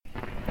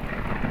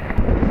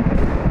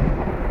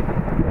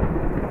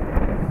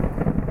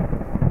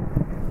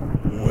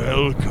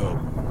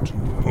Welcome to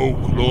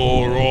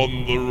Folklore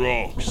on the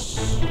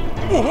Rocks.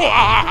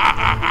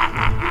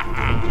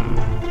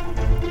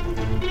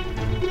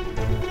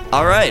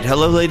 All right,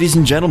 hello ladies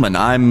and gentlemen,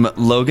 I'm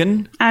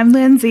Logan. I'm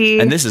Lindsay.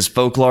 And this is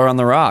Folklore on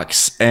the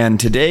Rocks. And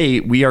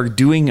today we are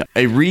doing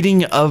a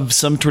reading of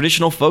some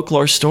traditional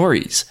folklore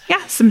stories.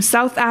 Yeah, some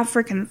South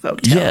African folk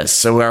tales. Yes,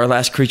 so our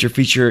last creature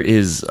feature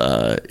is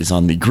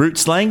on the Groot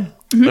slang.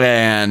 Mm-hmm.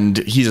 And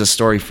he's a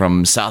story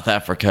from South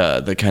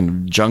Africa, the kind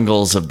of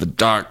jungles of the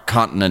dark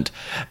continent.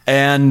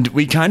 And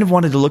we kind of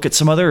wanted to look at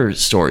some other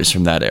stories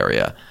from that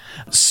area.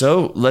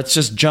 So let's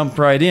just jump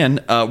right in.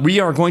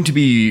 We are going to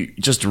be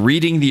just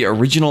reading the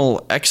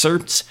original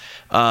excerpts,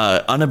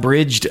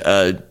 unabridged,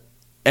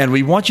 and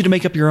we want you to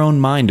make up your own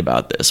mind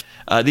about this.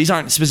 These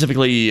aren't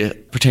specifically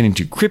pertaining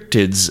to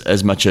cryptids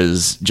as much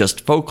as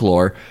just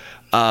folklore,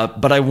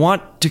 but I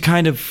want to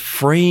kind of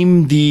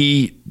frame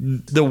the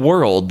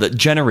world that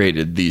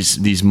generated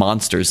these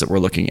monsters that we're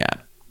looking at.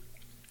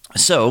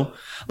 So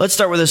let's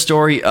start with a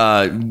story.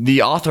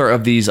 The author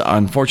of these,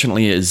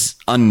 unfortunately, is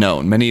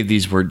unknown. Many of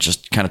these were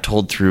just kind of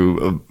told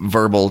through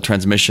verbal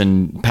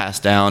transmission,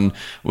 passed down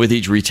with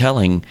each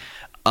retelling.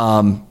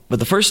 But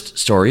the first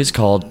story is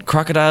called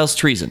Crocodile's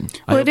Treason.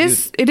 Well, it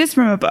is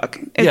from a book.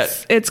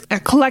 It's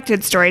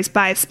collected stories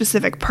by a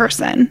specific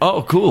person.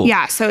 Oh, cool.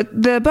 Yeah, so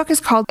the book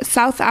is called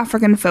South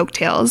African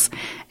Folktales,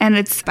 and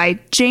it's by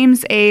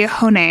James A.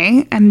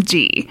 Hone,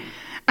 MD.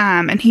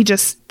 And he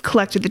just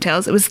collected the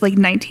tales. It was like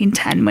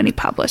 1910 when he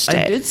published it.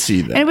 I did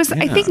see that. And it was,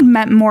 I think,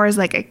 meant more as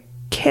like a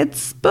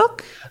kid's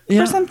book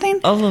or something.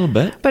 A little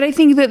bit. But I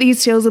think that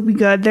these tales will be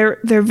good. They're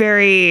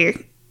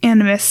very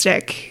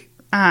animistic.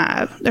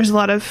 There's a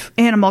lot of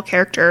animal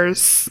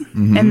characters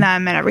in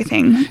them and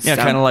everything. Yeah,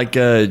 kind of like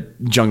a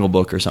Jungle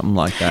Book or something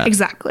like that.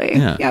 Exactly.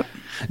 Yeah. Yep.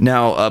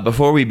 Now,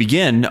 before we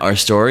begin our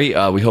story,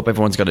 we hope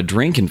everyone's got a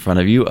drink in front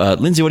of you.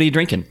 Lindsay, what are you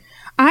drinking?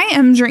 I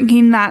am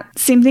drinking that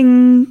same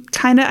thing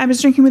I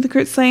was drinking with the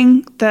Groot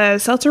slang, the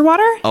seltzer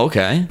water.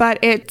 Okay. But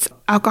it's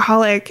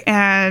alcoholic,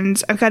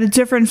 and I've got a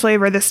different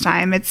flavor this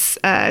time. It's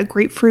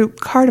grapefruit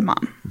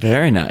cardamom.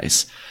 Very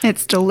nice.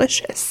 It's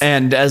delicious.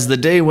 And as the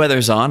day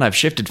weathers on, I've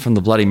shifted from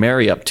the Bloody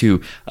Mary up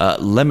to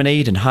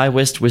lemonade and High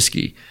West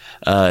whiskey.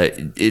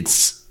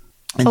 It's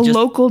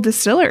local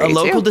distillery.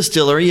 Local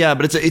distillery, yeah,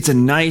 but it's a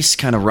nice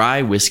kind of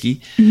rye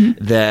whiskey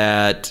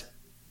that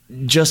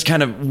just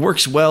kind of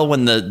works well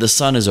when the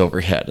sun is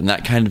overhead, and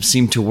that kind of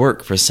seemed to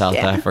work for South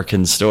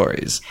African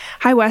stories.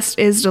 High West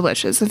is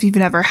delicious. If you've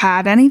never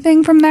had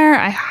anything from there,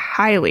 I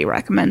highly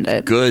recommend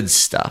it. Good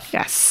stuff.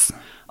 Yes.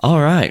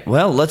 All right.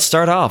 Well, let's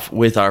start off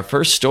with our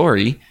first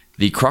story,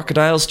 The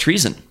Crocodile's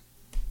Treason.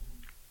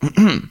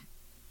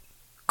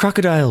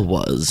 Crocodile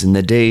was, in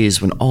the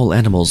days when all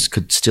animals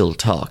could still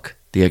talk,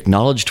 the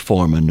acknowledged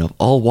foreman of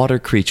all water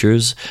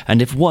creatures,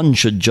 and if one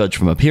should judge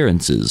from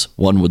appearances,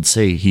 one would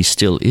say he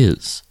still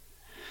is.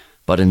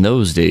 But in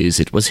those days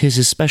it was his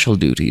especial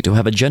duty to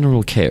have a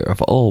general care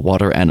of all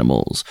water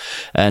animals,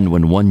 and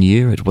when one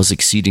year it was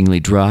exceedingly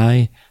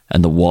dry,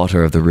 and the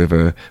water of the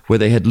river where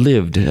they had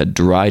lived had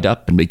dried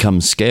up and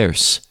become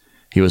scarce,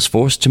 he was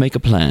forced to make a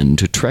plan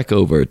to trek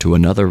over to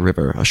another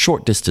river a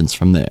short distance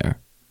from there.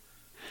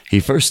 He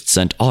first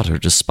sent Otter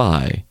to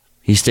spy.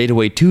 He stayed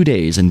away 2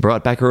 days and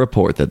brought back a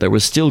report that there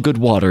was still good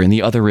water in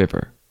the other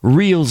river,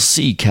 real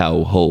sea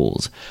cow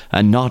holes,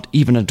 and not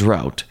even a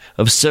drought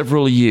of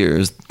several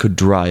years could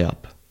dry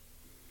up.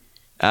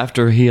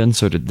 After he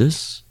inserted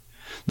this,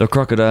 the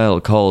crocodile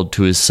called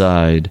to his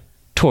side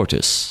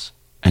Tortoise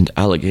and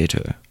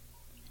Alligator.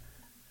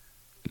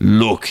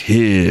 "Look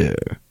here,"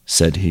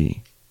 said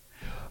he.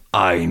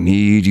 "I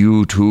need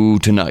you two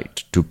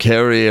tonight to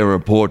carry a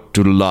report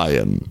to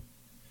Lion.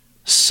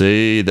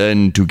 Say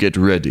then to get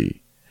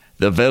ready.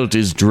 The veldt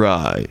is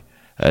dry,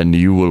 and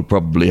you will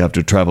probably have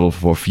to travel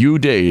for a few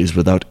days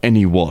without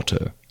any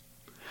water.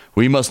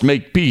 We must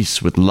make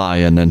peace with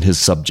Lion and his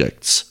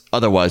subjects,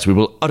 otherwise we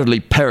will utterly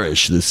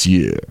perish this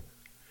year.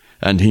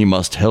 And he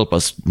must help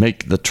us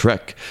make the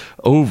trek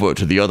over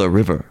to the other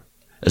river,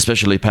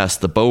 especially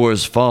past the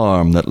Boer's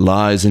farm that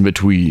lies in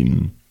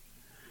between,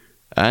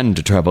 and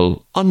to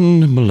travel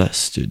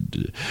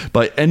unmolested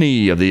by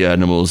any of the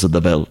animals of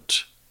the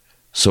veldt,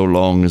 so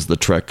long as the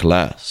trek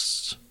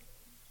lasts.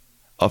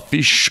 A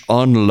fish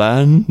on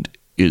land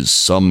is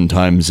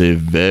sometimes a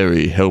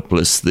very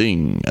helpless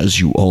thing, as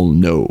you all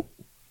know."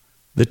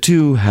 The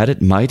two had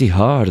it mighty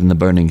hard in the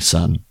burning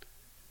sun,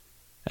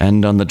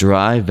 and on the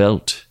dry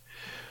veldt,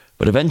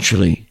 but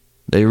eventually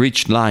they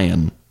reached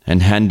Lion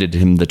and handed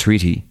him the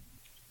treaty.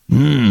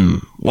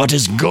 What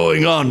is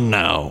going on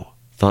now?"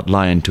 thought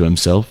Lion to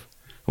himself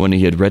when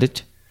he had read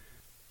it.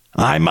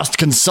 "I must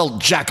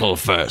consult Jackal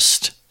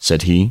first,"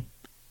 said he.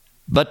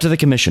 But to the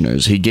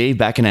commissioners he gave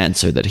back an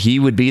answer that he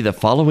would be the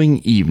following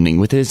evening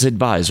with his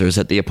advisers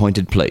at the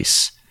appointed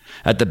place,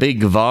 at the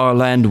big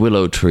Varland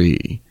willow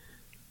tree,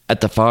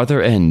 at the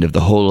farther end of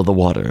the hole of the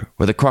water,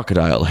 where the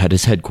crocodile had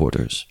his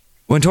headquarters.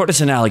 When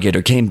Tortoise and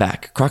Alligator came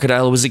back,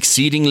 Crocodile was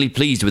exceedingly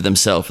pleased with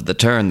himself at the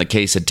turn the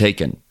case had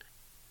taken.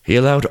 He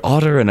allowed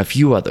Otter and a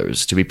few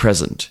others to be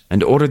present,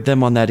 and ordered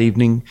them on that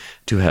evening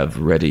to have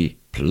ready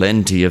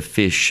plenty of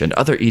fish and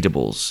other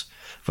eatables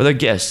for their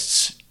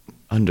guests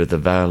under the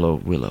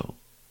Vallow Willow.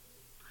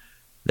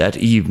 That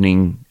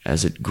evening,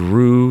 as it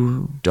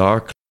grew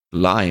dark,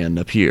 Lion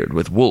appeared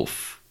with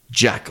Wolf,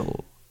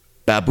 Jackal,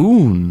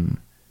 Baboon,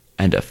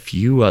 and a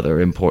few other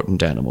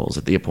important animals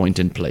at the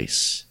appointed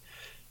place.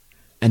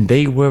 And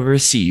they were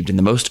received in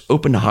the most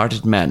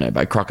open-hearted manner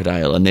by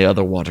Crocodile and the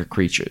other water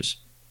creatures.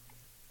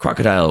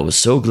 Crocodile was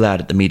so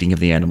glad at the meeting of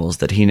the animals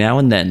that he now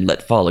and then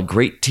let fall a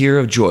great tear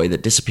of joy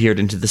that disappeared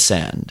into the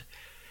sand.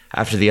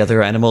 After the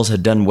other animals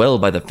had done well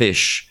by the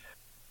fish,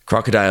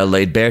 Crocodile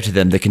laid bare to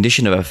them the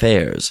condition of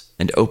affairs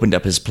and opened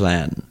up his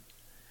plan.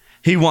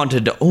 He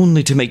wanted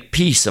only to make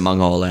peace among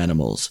all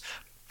animals,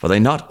 for they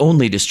not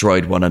only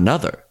destroyed one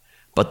another,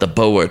 but the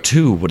boer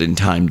too would in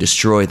time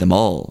destroy them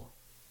all.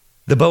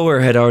 The boer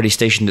had already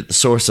stationed at the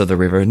source of the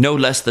river no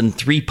less than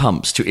 3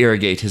 pumps to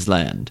irrigate his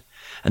land,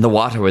 and the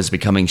water was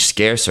becoming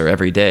scarcer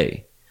every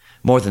day.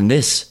 More than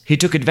this, he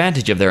took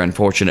advantage of their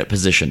unfortunate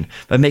position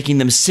by making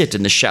them sit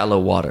in the shallow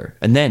water,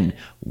 and then,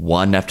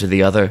 one after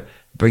the other,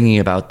 bringing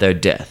about their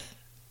death.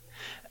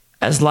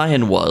 As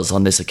Lion was,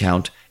 on this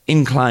account,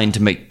 inclined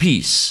to make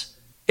peace,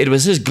 it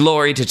was his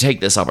glory to take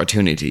this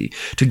opportunity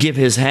to give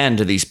his hand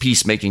to these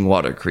peacemaking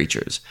water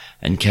creatures,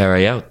 and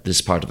carry out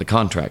this part of the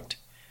contract,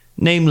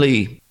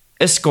 namely,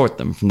 escort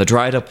them from the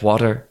dried-up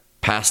water,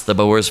 past the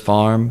boer's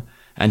farm,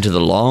 and to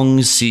the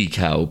long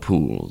sea-cow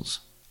pools.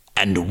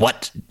 "And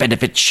what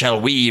benefit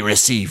shall we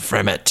receive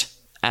from it?"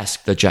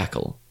 asked the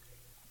Jackal.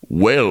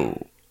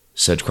 Well,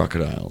 Said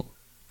Crocodile,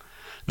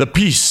 the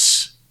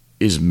peace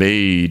is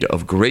made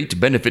of great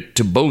benefit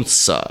to both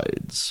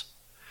sides.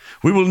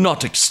 We will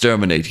not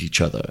exterminate each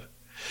other.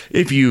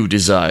 If you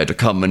desire to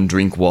come and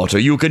drink water,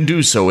 you can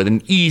do so with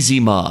an easy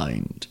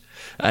mind,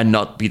 and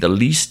not be the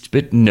least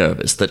bit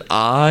nervous that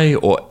I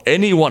or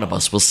any one of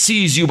us will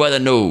seize you by the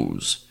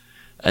nose,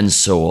 and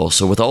so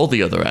also with all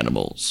the other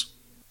animals.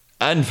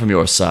 And from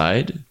your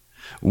side,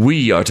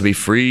 we are to be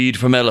freed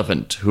from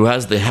Elephant, who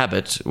has the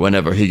habit,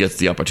 whenever he gets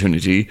the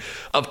opportunity,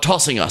 of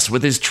tossing us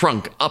with his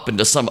trunk up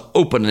into some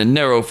open and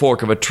narrow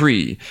fork of a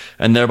tree,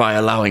 and thereby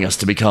allowing us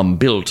to become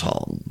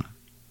biltong."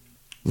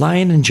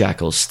 Lion and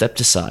Jackal stepped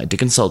aside to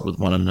consult with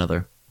one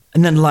another,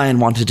 and then Lion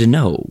wanted to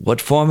know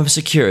what form of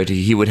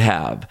security he would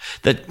have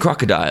that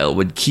Crocodile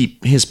would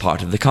keep his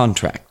part of the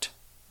contract.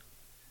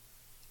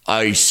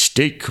 "I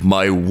stake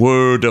my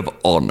word of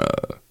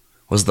honor,"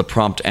 was the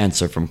prompt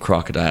answer from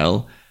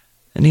Crocodile,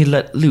 and he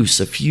let loose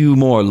a few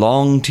more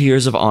long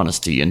tears of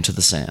honesty into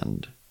the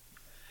sand.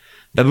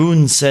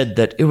 Baboon said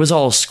that it was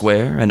all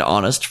square and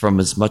honest from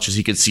as much as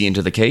he could see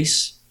into the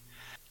case.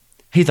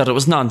 He thought it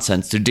was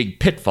nonsense to dig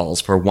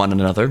pitfalls for one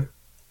another,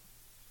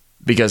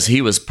 because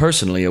he was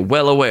personally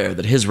well aware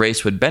that his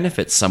race would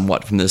benefit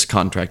somewhat from this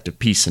contract of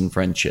peace and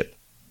friendship.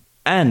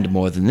 And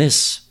more than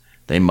this,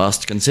 they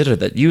must consider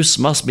that use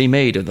must be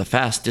made of the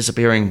fast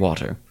disappearing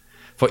water,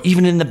 for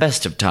even in the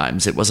best of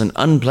times it was an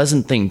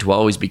unpleasant thing to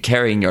always be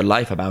carrying your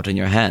life about in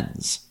your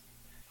hands.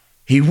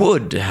 He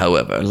would,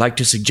 however, like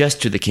to suggest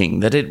to the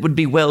king that it would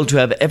be well to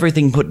have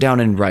everything put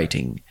down in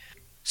writing,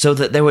 so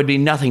that there would be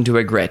nothing to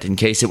regret in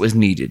case it was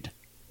needed.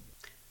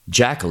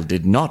 Jackal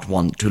did not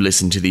want to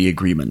listen to the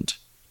agreement.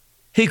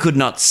 He could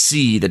not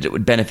see that it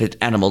would benefit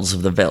animals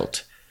of the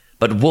veldt,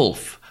 but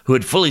Wolf, who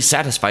had fully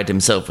satisfied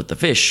himself with the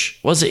fish,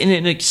 was in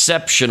an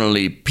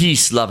exceptionally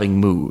peace-loving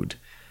mood,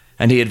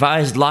 and he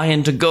advised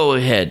Lion to go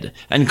ahead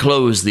and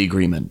close the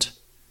agreement.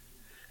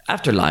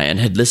 After Lion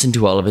had listened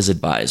to all of his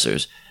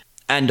advisers,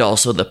 and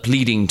also the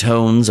pleading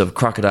tones of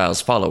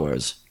Crocodile's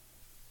followers,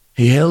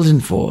 he held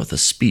in forth a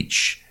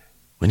speech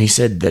when he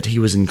said that he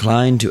was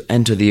inclined to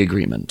enter the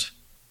agreement,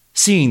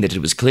 seeing that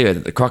it was clear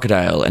that the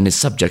Crocodile and his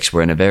subjects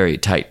were in a very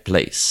tight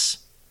place.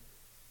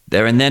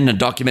 There and then a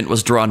document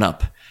was drawn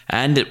up,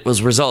 and it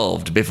was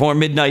resolved before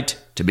midnight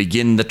to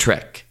begin the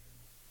trek.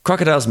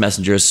 Crocodile's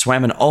messengers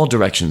swam in all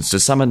directions to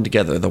summon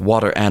together the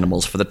water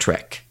animals for the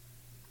trek.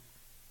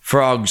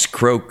 Frogs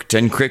croaked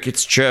and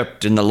crickets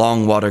chirped in the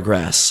long water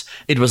grass.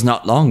 It was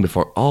not long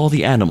before all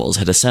the animals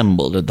had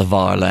assembled at the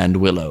Varland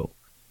Willow.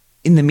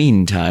 In the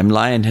meantime,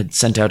 Lion had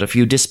sent out a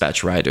few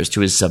dispatch riders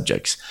to his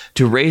subjects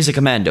to raise a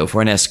commando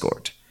for an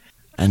escort,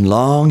 and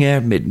long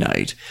ere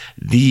midnight,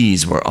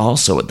 these were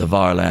also at the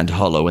Varland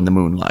Hollow in the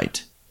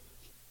moonlight.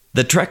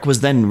 The trek was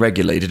then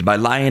regulated by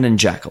Lion and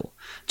Jackal.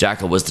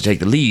 Jackal was to take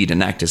the lead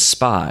and act as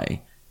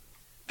spy,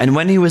 and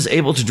when he was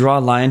able to draw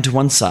Lion to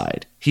one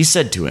side, he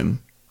said to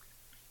him,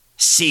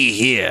 "See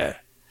here,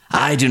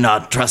 I do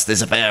not trust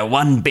this affair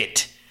one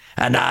bit,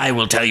 and I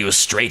will tell you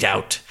straight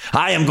out,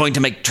 I am going to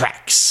make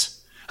tracks.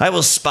 I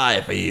will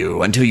spy for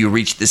you until you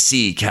reach the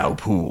sea-cow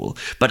pool,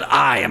 but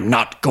I am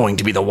not going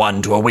to be the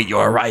one to await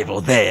your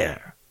arrival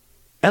there."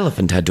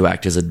 Elephant had to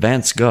act as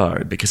advance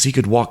guard because he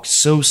could walk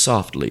so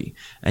softly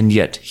and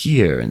yet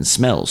hear and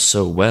smell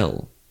so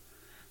well.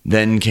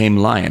 Then came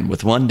Lion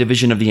with one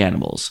division of the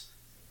animals,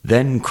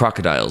 then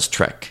Crocodile's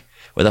trek,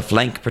 with a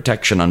flank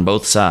protection on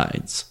both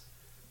sides.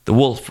 The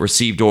Wolf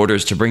received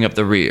orders to bring up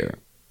the rear.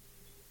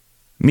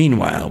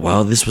 Meanwhile,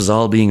 while this was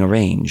all being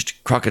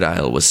arranged,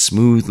 Crocodile was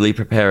smoothly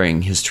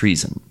preparing his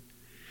treason.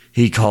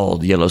 He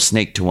called Yellow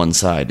Snake to one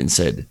side and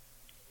said,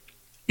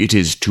 "It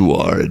is to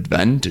our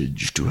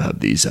advantage to have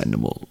these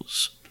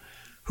animals,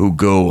 who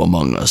go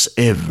among us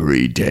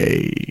every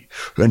day,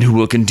 and who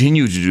will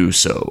continue to do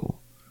so,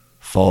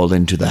 fall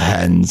into the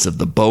hands of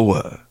the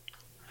bower.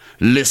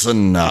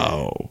 Listen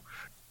now,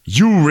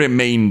 you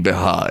remain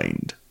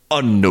behind,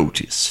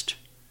 unnoticed,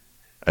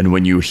 and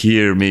when you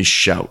hear me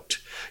shout,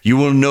 you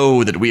will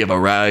know that we have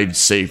arrived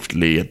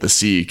safely at the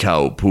sea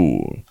cow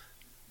pool.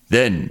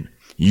 Then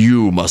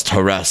you must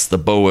harass the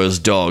bower's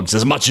dogs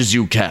as much as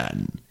you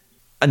can,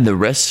 and the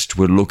rest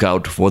will look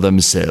out for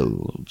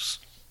themselves."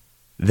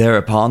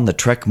 Thereupon the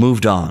trek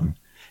moved on.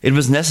 It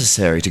was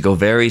necessary to go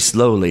very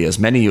slowly, as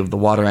many of the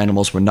water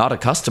animals were not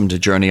accustomed to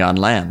journey on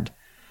land.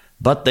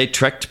 But they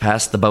trekked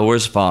past the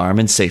bower's farm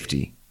in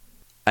safety,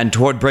 and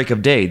toward break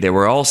of day they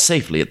were all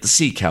safely at the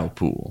sea cow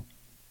pool.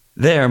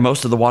 There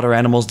most of the water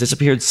animals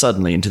disappeared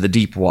suddenly into the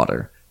deep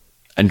water,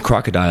 and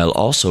Crocodile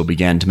also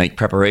began to make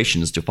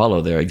preparations to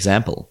follow their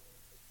example.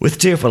 With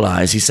tearful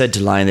eyes he said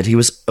to Lion that he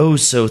was oh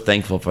so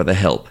thankful for the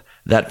help,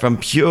 that from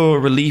pure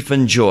relief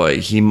and joy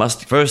he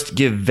must first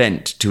give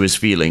vent to his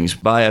feelings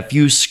by a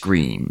few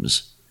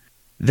screams.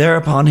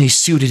 Thereupon he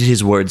suited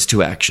his words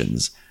to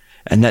actions,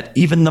 and that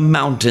even the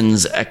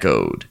mountains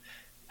echoed,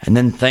 and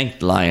then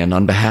thanked Lion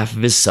on behalf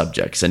of his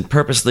subjects, and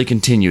purposely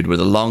continued with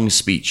a long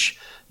speech,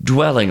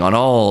 dwelling on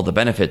all the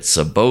benefits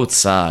of both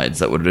sides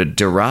that would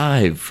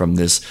derive from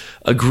this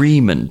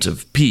agreement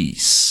of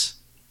peace.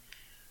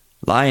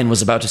 Lion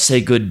was about to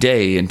say good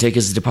day and take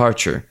his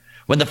departure,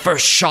 when the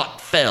first shot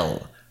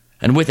fell,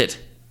 and with it,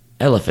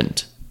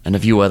 Elephant and a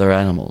few other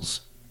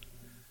animals.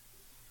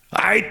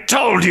 "I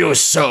told you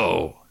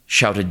so!"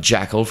 shouted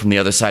Jackal from the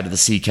other side of the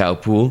sea cow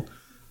pool.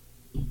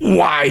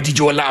 "Why did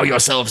you allow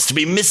yourselves to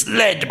be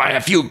misled by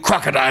a few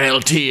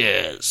crocodile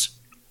tears?"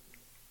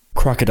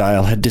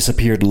 Crocodile had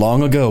disappeared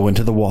long ago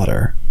into the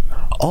water.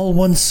 All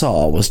one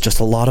saw was just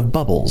a lot of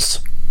bubbles.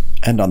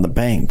 And on the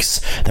banks,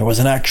 there was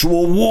an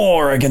actual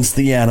war against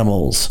the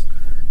animals.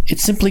 It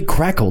simply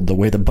crackled the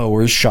way the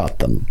boers shot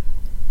them.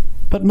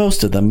 But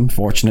most of them,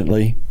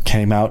 fortunately,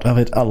 came out of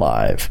it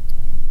alive.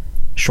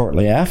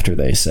 Shortly after,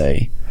 they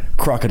say,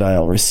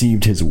 Crocodile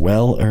received his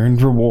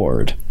well-earned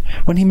reward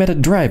when he met a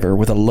driver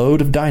with a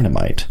load of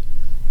dynamite.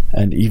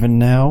 And even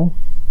now,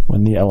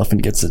 when the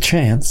elephant gets a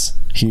chance,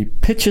 he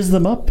pitches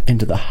them up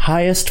into the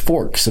highest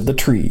forks of the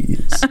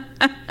trees.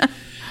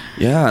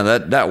 Yeah,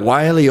 that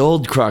wily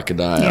old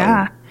crocodile.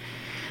 Yeah.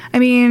 I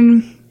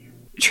mean,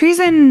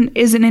 treason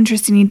is an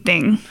interesting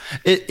thing.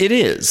 It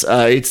is.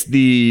 It's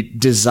the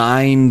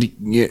designed,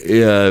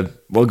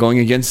 going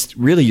against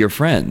really your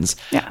friends.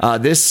 Yeah.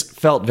 This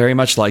felt very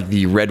much like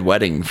the Red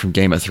Wedding from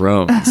Game of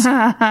Thrones.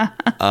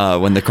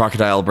 When the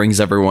crocodile brings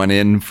everyone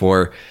in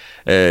for,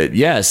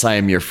 yes, I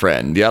am your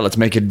friend. Yeah, let's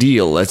make a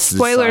deal. Let's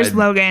Spoilers, decide.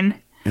 Logan.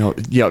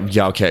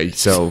 Yeah, okay.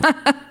 So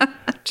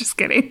Just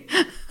kidding.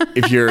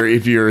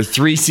 if you're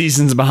 3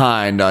 seasons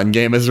behind on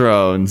Game of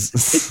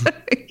Thrones.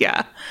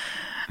 Yeah.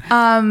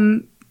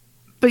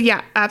 But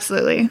yeah,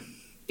 absolutely.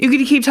 You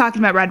could keep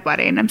talking about Red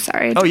Wedding. I'm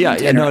sorry. Oh yeah.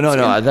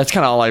 No. That's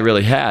kind of all I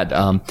really had.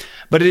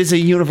 But it is a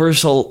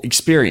universal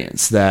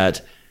experience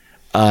that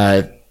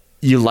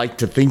you like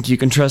to think you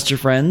can trust your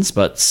friends,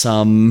 but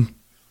some,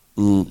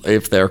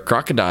 if they're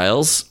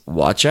crocodiles,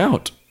 watch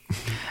out.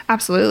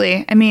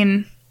 Absolutely. I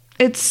mean,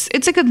 it's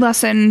a good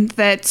lesson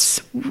that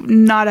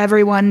not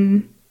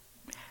everyone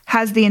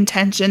has the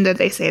intention that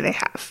they say they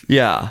have.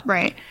 Yeah.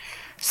 Right.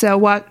 So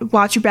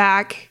watch your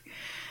back.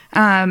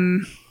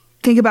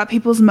 Think about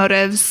people's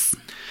motives.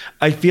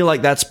 I feel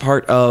like that's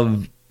part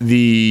of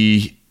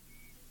the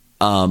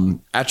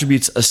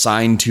attributes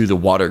assigned to the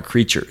water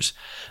creatures.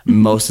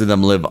 Mm-hmm. Most of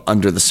them live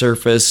under the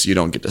surface. You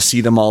don't get to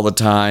see them all the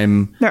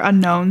time. They're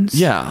unknowns.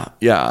 Yeah.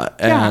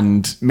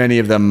 And many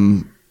of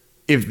them,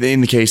 if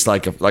in the case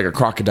like a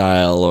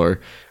crocodile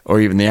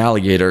or even the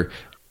alligator,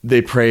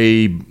 they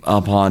prey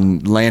upon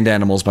land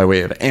animals by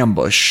way of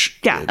ambush.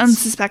 Yeah,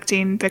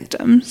 unsuspecting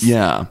victims.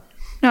 Yeah.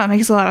 No, it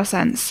makes a lot of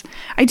sense.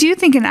 I do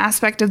think an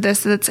aspect of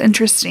this that's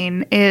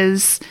interesting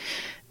is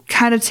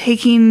kind of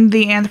taking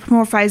the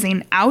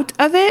anthropomorphizing out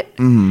of it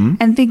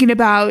and thinking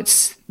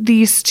about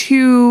these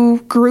two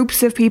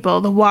groups of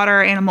people, the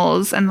water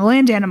animals and the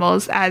land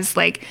animals, as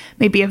like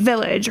maybe a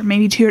village or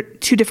maybe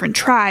two different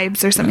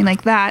tribes or something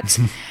like that.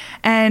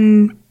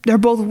 And they're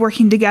both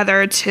working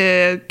together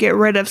to get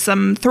rid of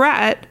some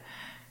threat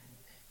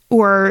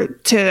or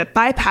to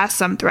bypass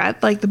some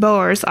threat, like the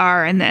boers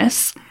are in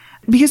this.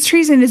 Because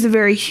treason is a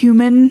very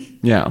human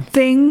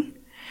thing,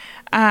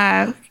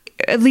 at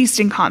least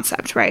in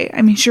concept, right?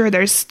 I mean, sure,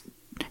 there's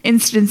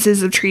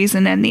instances of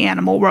treason in the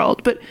animal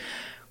world, but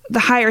the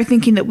higher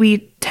thinking that we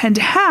tend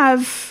to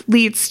have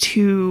leads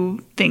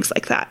to things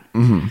like that.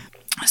 Mm-hmm.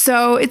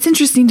 So it's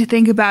interesting to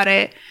think about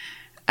it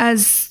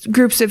as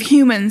groups of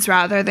humans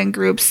rather than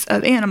groups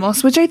of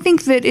animals, which I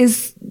think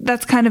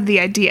that's kind of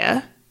the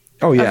idea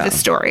of the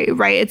story,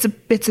 right?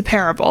 It's a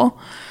parable.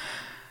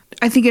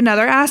 I think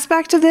another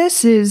aspect of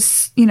this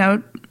is,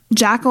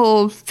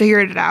 Jackal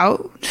figured it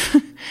out.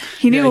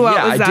 He knew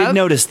what was up. I did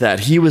notice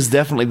that. He was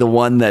definitely the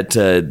one that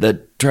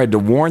tried to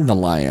warn the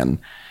lion.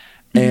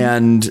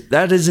 And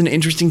that is an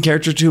interesting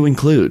character to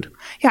include.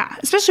 Yeah,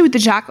 especially with the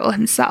Jackal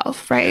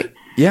himself, right?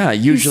 Yeah,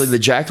 usually the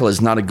Jackal is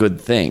not a good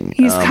thing.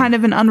 He's kind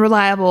of an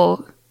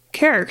unreliable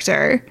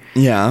character.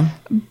 Yeah.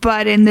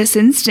 But in this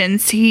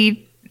instance,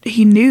 he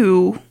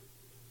knew,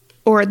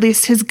 or at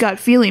least his gut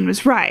feeling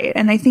was right.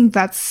 And I think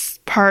that's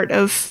part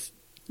of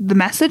the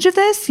message of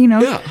this,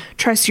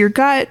 trust your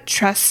gut,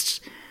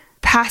 trust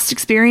past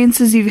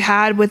experiences you've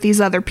had with these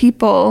other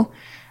people.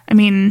 I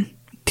mean,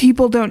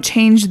 people don't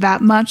change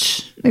that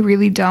much. They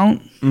really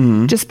don't,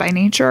 just by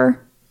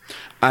nature.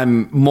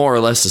 I'm more or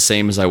less the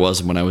same as I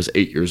was when I was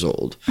 8 years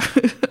old.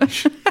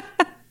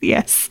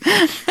 Yes,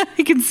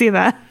 I can see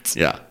that.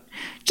 Yeah.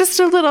 Just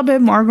a little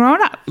bit more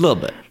grown up. A little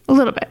bit. A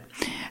little bit.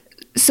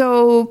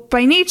 So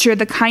by nature,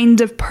 the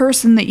kind of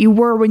person that you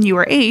were when you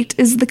were 8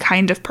 is the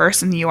kind of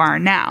person you are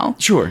now.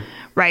 Sure.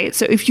 Right?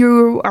 So if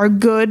you are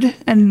good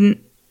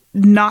and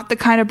not the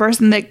kind of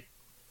person that,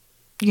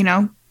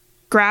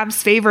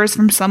 grabs favors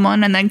from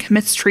someone and then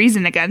commits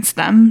treason against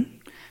them,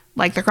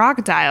 like the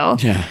crocodile,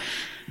 yeah,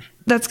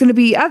 that's going to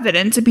be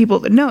evident to people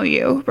that know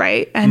you,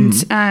 right? And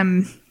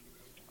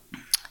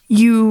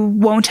you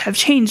won't have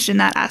changed in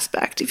that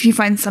aspect. If you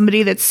find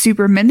somebody that's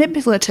super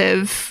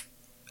manipulative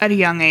at a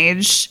young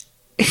age,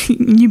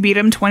 you beat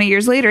them 20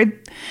 years later,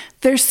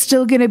 they're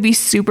still going to be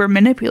super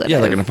manipulative. Yeah,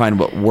 they're going to find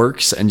what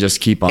works and just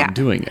keep on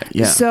doing it.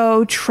 Yeah.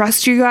 So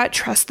trust your gut,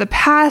 trust the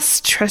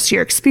past, trust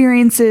your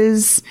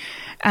experiences.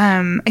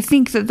 I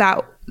think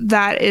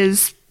that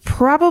is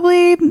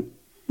probably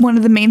one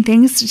of the main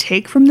things to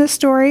take from this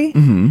story.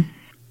 Mm-hmm.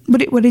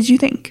 What did you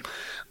think?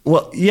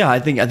 Well, yeah, I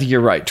think you're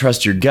right.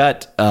 Trust your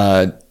gut.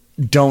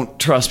 Don't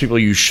trust people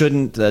you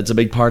shouldn't. That's a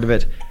big part of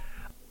it.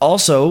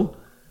 Also,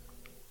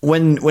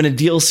 when a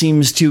deal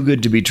seems too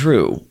good to be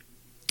true,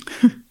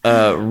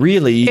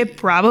 really, it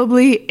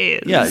probably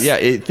is.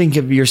 Yeah. Think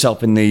of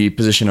yourself in the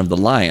position of the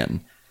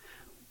lion.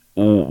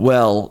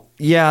 Well,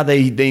 yeah,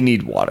 they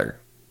need water,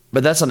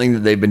 but that's something that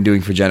they've been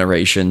doing for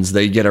generations.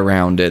 They get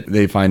around it.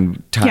 They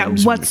find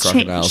times when the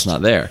crocodile's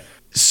not there.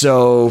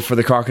 So for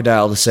the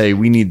crocodile to say,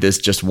 we need this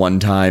just one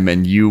time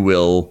and you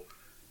will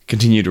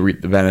continue to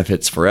reap the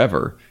benefits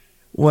forever.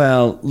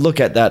 Well, look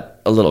at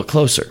that a little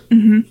closer.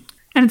 Mm-hmm.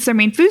 And it's their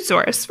main food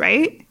source,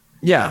 right?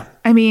 Yeah.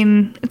 I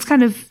mean, it's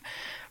kind of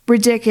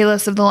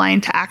ridiculous of the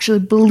lion to actually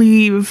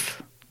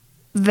believe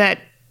that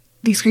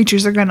these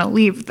creatures are going to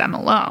leave them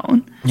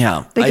alone.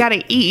 Yeah. They got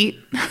to eat.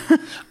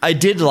 I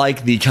did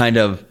like the kind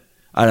of,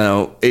 I don't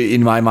know,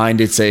 in my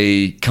mind, it's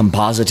a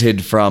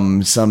composited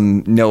from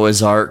some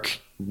Noah's Ark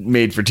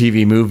made for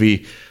TV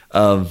movie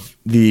of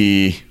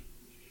the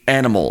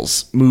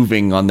animals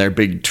moving on their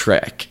big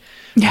trek.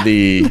 Yeah.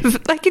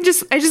 I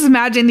just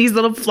imagine these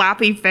little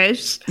floppy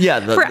fish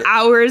for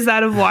hours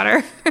out of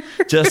water.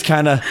 Just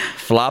kind of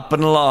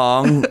flopping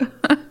along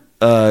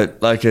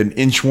like an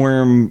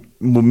inchworm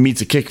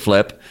meets a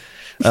kickflip.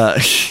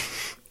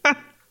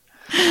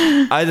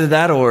 Either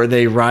that or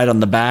they ride on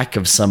the back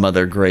of some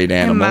other great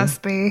animal. It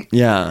must be.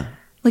 Yeah.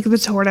 Like the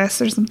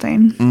tortoise or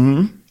something.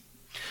 Mm-hmm.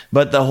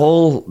 But the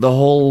whole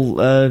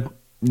the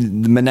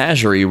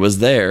menagerie was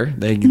there.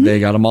 They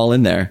got them all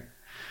in there.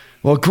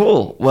 Well,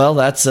 cool. Well,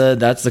 that's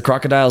the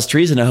Crocodile's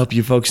Treason. I hope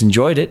you folks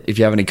enjoyed it. If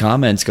you have any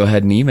comments, go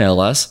ahead and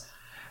email us.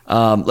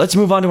 Let's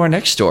move on to our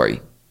next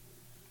story.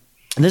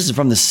 This is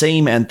from the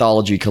same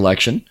anthology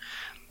collection.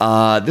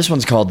 This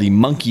one's called The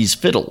Monkey's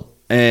Fiddle,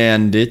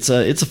 and it's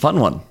a fun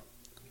one.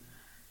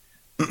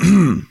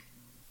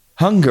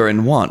 Hunger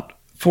and want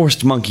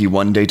forced Monkey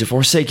one day to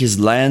forsake his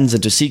lands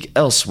and to seek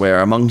elsewhere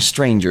among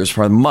strangers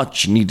for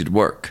much-needed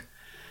work.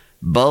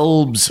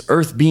 Bulbs,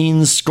 earth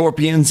beans,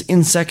 scorpions,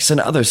 insects, and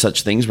other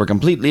such things were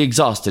completely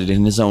exhausted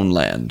in his own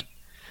land.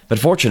 But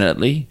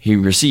fortunately, he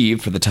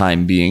received, for the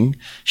time being,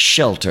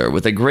 shelter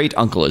with a great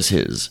uncle as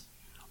his,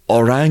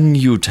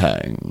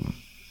 Orang-Utang,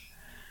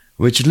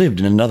 which lived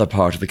in another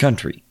part of the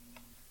country.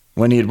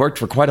 When he had worked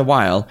for quite a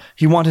while,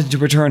 he wanted to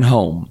return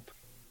home,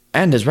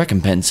 and as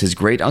recompense his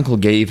great uncle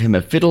gave him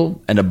a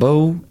fiddle and a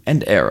bow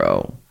and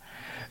arrow,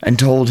 and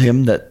told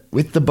him that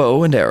with the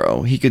bow and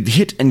arrow he could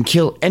hit and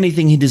kill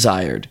anything he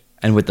desired,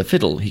 and with the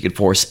fiddle he could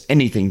force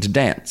anything to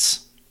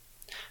dance.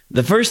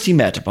 The first he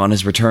met upon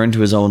his return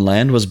to his own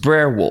land was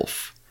Brer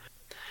Wolf.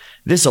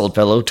 This old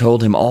fellow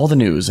told him all the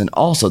news, and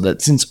also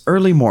that since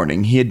early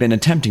morning he had been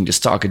attempting to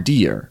stalk a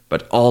deer,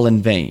 but all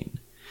in vain.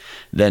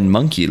 Then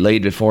Monkey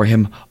laid before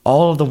him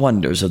all of the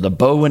wonders of the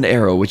bow and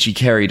arrow which he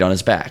carried on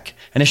his back,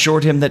 and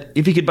assured him that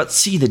if he could but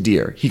see the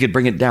deer, he could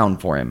bring it down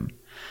for him.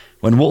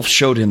 When Wolf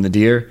showed him the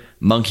deer,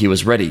 Monkey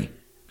was ready,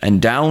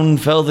 and down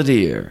fell the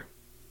deer.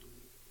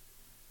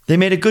 They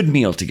made a good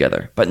meal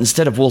together, but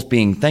instead of Wolf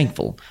being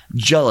thankful,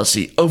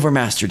 jealousy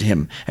overmastered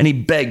him, and he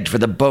begged for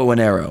the bow and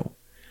arrow.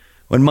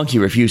 When Monkey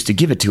refused to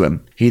give it to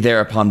him, he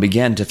thereupon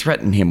began to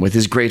threaten him with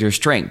his greater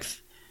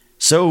strength.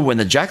 So when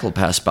the Jackal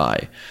passed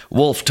by,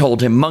 Wolf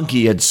told him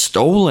Monkey had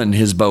stolen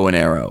his bow and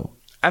arrow.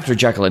 After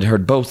Jackal had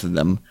heard both of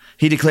them,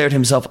 he declared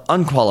himself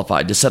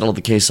unqualified to settle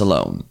the case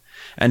alone,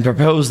 and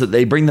proposed that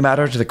they bring the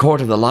matter to the court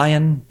of the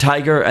lion,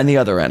 tiger, and the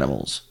other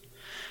animals.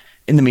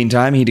 In the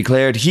meantime, he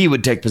declared he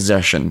would take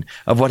possession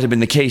of what had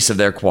been the case of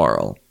their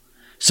quarrel,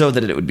 so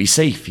that it would be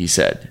safe, he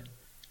said.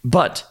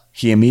 But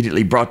he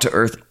immediately brought to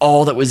earth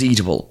all that was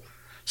eatable,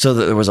 so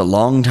that there was a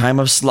long time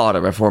of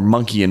slaughter before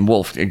Monkey and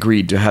Wolf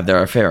agreed to have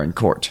their affair in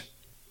court.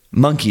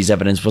 Monkey's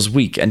evidence was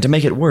weak, and to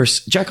make it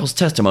worse, Jackal's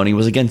testimony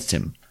was against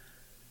him.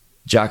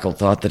 Jackal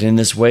thought that in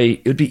this way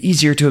it would be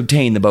easier to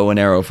obtain the bow and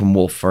arrow from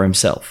Wolf for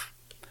himself.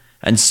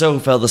 And so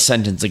fell the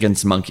sentence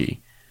against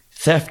Monkey.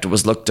 Theft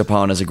was looked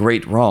upon as a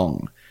great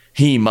wrong.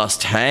 He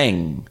must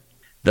hang.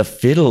 The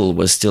fiddle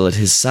was still at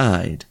his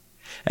side,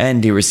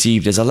 and he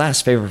received as a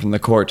last favor from the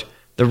court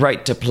the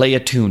right to play a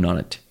tune on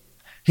it.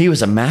 He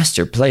was a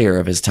master player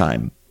of his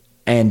time,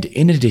 and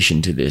in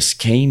addition to this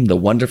came the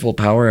wonderful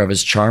power of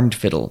his charmed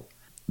fiddle.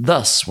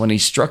 Thus, when he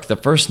struck the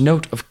first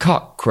note of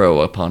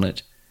cock-crow upon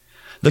it,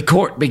 the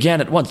court began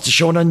at once to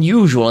show an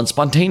unusual and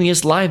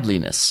spontaneous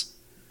liveliness.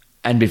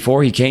 And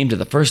before he came to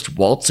the first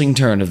waltzing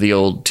turn of the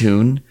old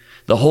tune,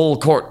 the whole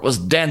court was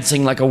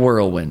dancing like a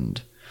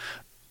whirlwind.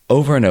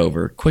 Over and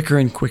over, quicker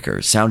and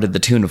quicker, sounded the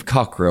tune of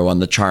cock-crow on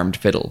the charmed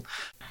fiddle,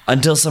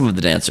 until some of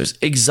the dancers,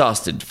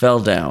 exhausted, fell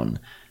down,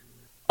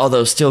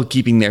 although still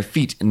keeping their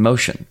feet in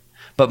motion.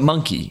 But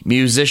Monkey,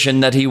 musician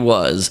that he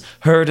was,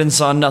 heard and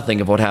saw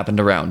nothing of what happened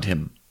around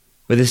him.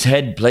 With his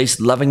head placed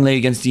lovingly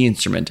against the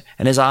instrument,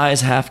 and his eyes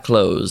half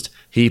closed,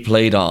 he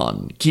played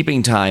on,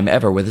 keeping time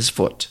ever with his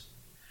foot.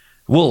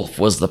 Wolf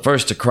was the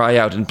first to cry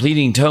out in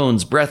pleading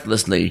tones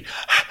breathlessly,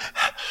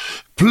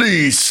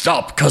 "Please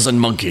stop, Cousin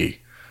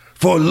Monkey.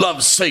 For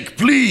love's sake,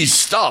 please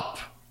stop."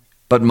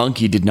 But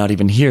Monkey did not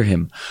even hear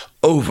him.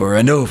 Over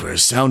and over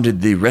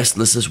sounded the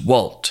restless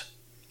waltz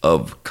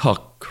of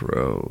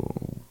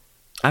cock-crow.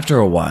 After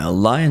a while,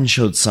 Lion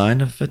showed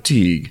sign of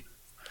fatigue,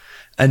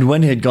 and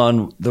when he had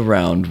gone the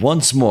round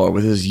once more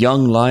with his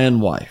young lion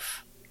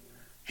wife,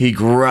 he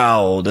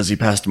growled as he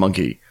passed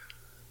Monkey,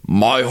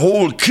 "My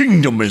whole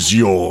kingdom is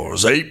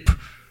yours, ape,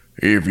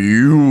 if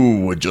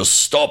you would just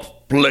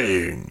stop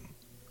playing."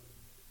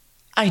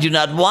 I do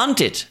not want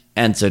it,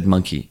 answered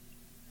Monkey.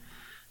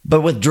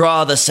 but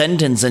withdraw the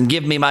sentence and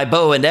give me my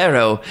bow and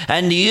arrow,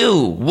 and you,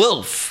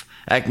 Wolf,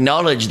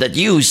 acknowledge that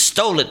you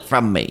stole it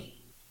from me.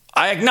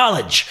 I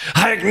acknowledge,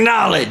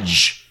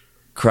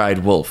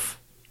 cried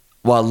Wolf,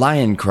 while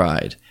Lion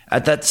cried,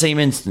 at that same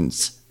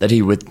instant, that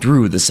he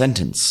withdrew the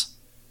sentence.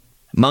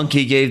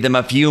 Monkey gave them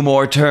a few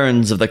more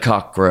turns of the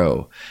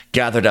cock-crow,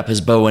 gathered up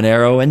his bow and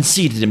arrow, and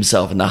seated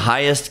himself in the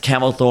highest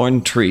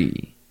camel-thorn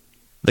tree.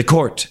 The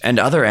court and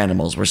other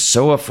animals were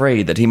so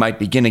afraid that he might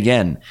begin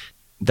again,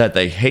 that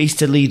they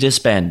hastily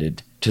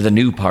disbanded to the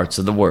new parts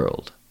of the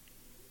world.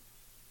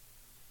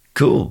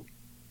 Cool.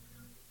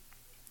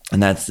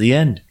 And that's the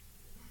end.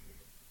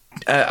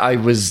 I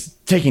was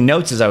taking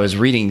notes as I was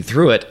reading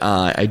through it.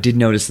 I did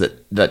notice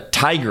that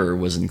tiger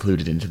was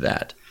included into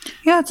that.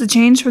 Yeah, it's a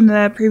change from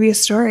the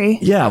previous story.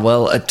 Yeah,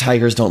 well,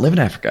 tigers don't live in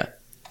Africa.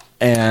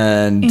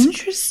 And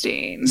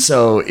interesting.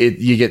 So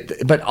you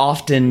get, but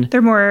often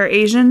they're more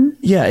Asian.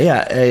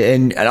 Yeah,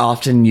 and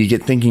often you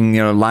get thinking,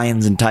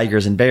 lions and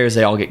tigers and bears,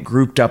 they all get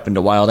grouped up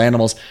into wild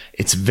animals.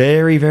 It's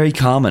very, very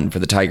common for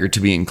the tiger to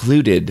be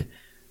included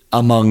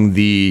among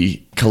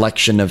the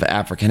collection of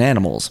African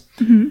animals.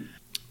 Mm-hmm.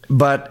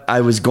 But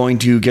I was going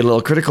to get a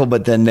little critical,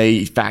 but then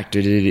they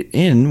factored it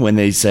in when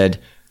they said,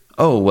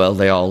 "Oh, well,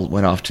 they all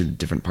went off to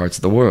different parts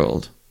of the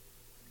world."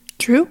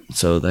 True.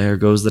 So there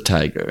goes the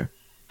tiger.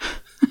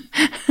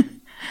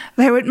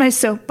 There went my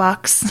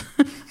soapbox.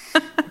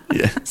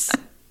 Yes.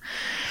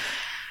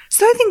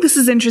 So I think this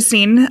is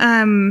interesting.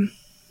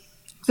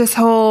 This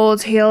whole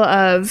tale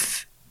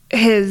of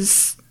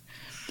his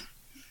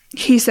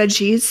he said,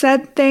 she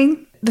said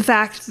thing. The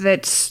fact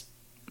that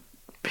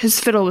his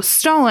fiddle was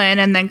stolen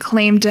and then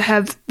claimed to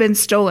have been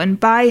stolen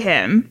by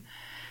him.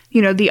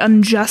 The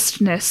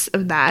unjustness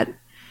of that.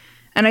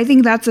 And I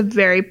think that's a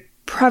very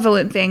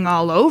prevalent thing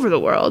all over the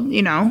world,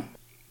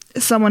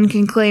 Someone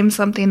can claim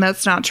something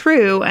that's not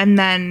true, and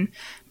then,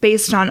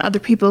 based on other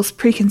people's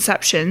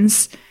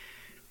preconceptions,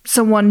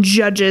 someone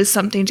judges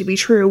something to be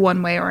true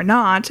one way or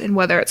not, and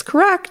whether it's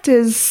correct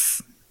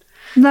is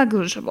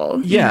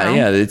negligible.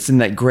 Yeah, it's in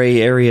that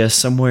gray area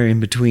somewhere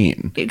in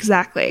between.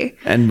 Exactly.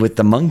 And with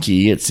the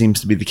monkey, it seems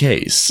to be the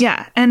case.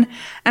 Yeah, and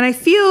I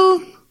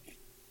feel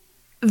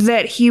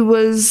that he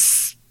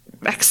was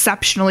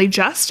exceptionally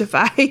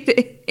justified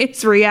in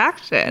his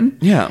reaction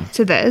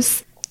to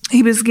this.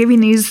 He was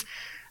giving these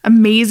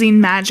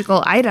amazing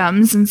magical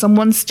items and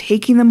someone's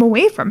taking them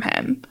away from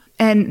him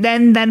and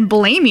then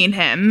blaming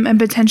him and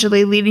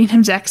potentially leading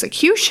him to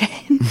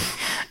execution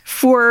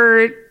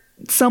for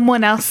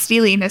someone else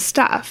stealing his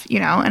stuff,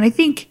 and I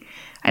think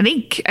I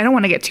don't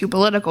want to get too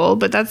political,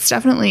 but that's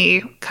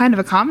definitely kind of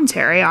a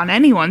commentary on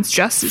anyone's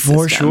justice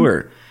system. For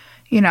sure.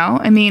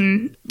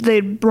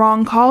 The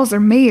wrong calls are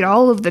made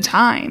all of the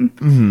time.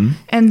 Mm-hmm.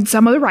 And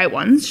some of the right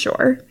ones,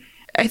 sure.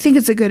 I think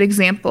it's a good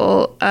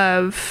example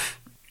of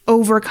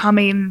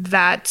overcoming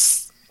that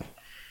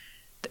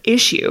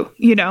issue,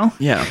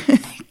 Yeah.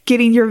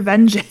 getting your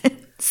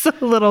vengeance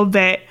a little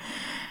bit.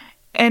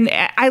 And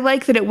I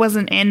like that it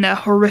wasn't in a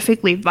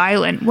horrifically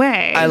violent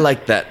way. I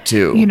like that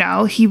too. You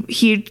know,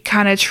 he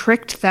kind of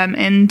tricked them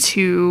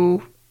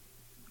into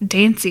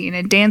dancing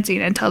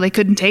until they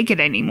couldn't take it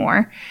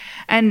anymore.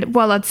 And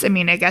while that's, I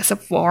mean, I guess a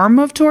form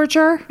of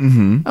torture,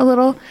 a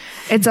little,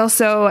 it's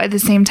also at the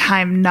same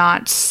time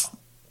not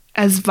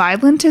as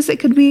violent as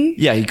it could be.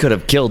 Yeah, he could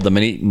have killed them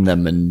and eaten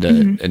them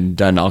and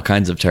done all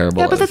kinds of terrible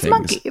Yeah, but other that's things.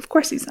 monkey. Of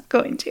course he's not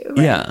going to. Right?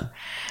 Yeah.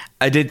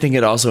 I did think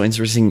it also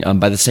interesting,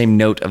 by the same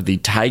note of the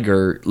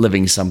tiger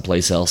living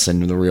someplace else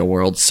in the real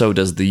world, so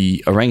does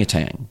the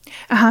orangutan.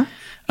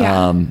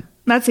 Yeah.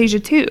 That's Asia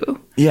too.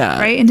 Yeah.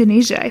 Right?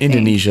 Indonesia, I think.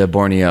 Indonesia,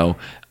 Borneo.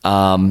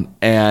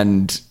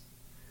 And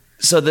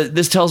so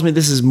this tells me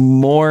this is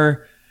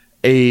more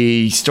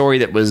a story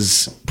that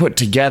was put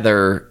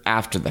together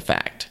after the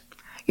fact.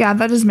 Yeah,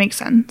 that does make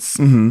sense.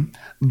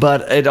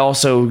 But it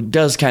also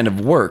does kind of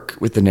work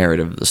with the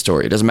narrative of the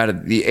story. It doesn't matter.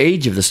 The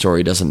age of the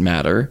story doesn't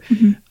matter.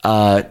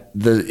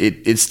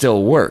 It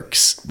still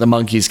works. The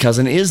monkey's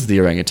cousin is the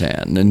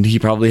orangutan, and he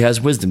probably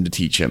has wisdom to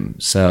teach him.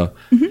 So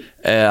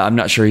I'm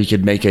not sure he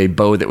could make a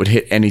bow that would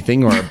hit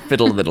anything or a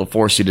fiddle that'll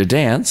force you to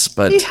dance.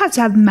 But You have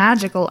to have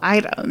magical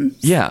items.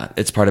 yeah,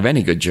 it's part of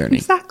any good journey.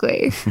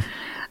 Exactly.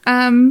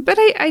 But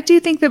I do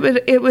think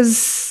that it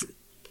was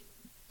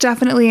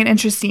definitely an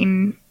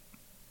interesting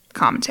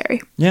commentary.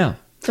 Yeah.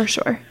 For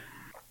sure.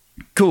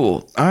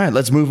 Cool. All right,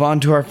 let's move on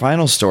to our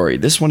final story.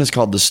 This one is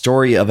called The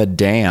Story of a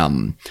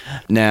Dam.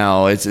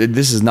 Now, this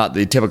is not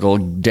the typical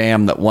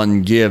dam that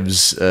one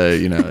gives,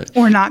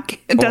 Or not,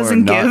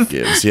 doesn't or not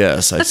give. gives.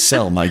 Yes, I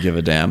sell my give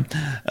a damn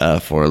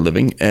for a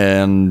living.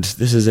 And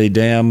this is a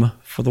dam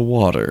for the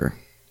water.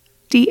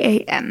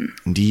 DAM.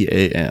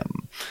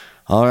 DAM.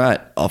 All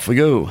right, off we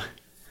go.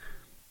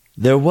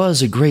 There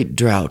was a great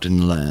drought in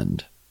the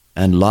land,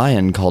 and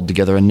Lion called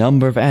together a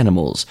number of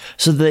animals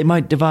so that they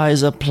might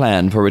devise a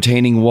plan for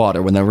retaining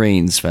water when the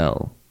rains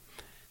fell.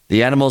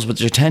 The animals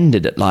which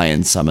attended at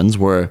Lion's summons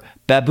were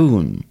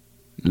baboon,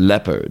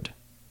 leopard,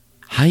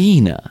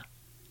 hyena,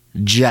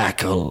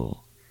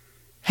 jackal,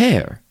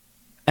 hare,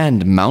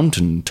 and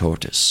mountain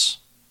tortoise.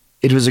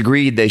 It was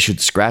agreed they should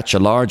scratch a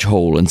large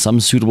hole in some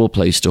suitable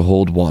place to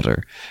hold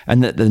water,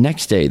 and that the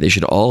next day they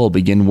should all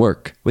begin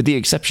work, with the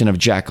exception of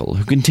Jackal,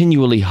 who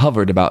continually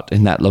hovered about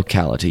in that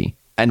locality,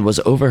 and was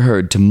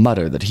overheard to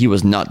mutter that he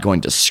was not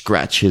going to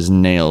scratch his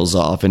nails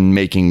off in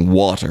making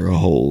water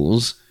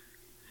holes.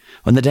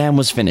 When the dam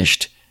was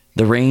finished,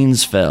 the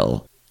rains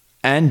fell,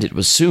 and it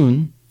was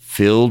soon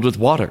filled with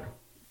water,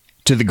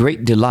 to the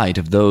great delight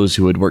of those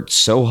who had worked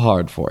so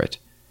hard for it.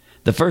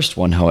 The first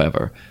one,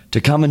 however, to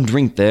come and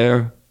drink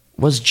there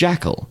was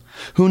Jackal,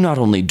 who not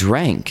only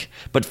drank,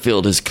 but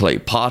filled his clay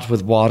pot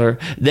with water,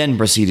 then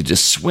proceeded to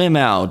swim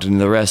out in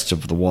the rest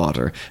of the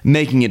water,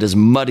 making it as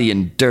muddy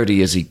and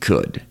dirty as he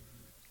could.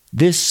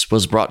 This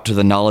was brought to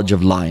the knowledge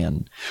of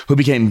Lion, who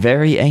became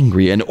very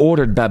angry and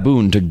ordered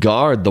Baboon to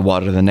guard the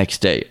water the next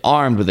day,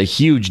 armed with a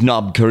huge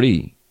knob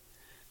curry.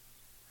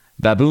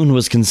 Baboon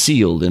was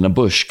concealed in a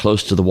bush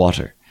close to the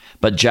water,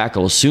 but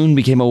Jackal soon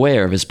became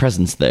aware of his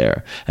presence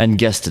there, and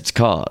guessed its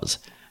cause.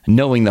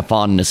 Knowing the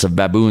fondness of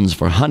baboons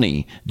for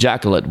honey,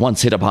 Jackal at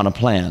once hit upon a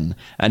plan,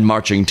 and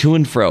marching to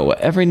and fro,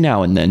 every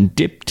now and then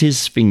dipped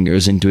his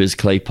fingers into his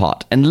clay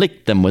pot, and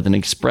licked them with an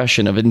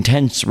expression of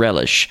intense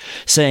relish,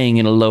 saying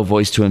in a low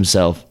voice to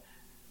himself,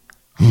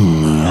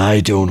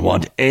 "I don't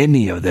want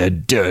any of their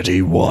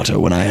dirty water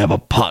when I have a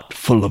pot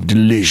full of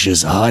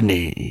delicious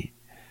honey."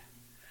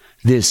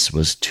 This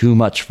was too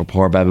much for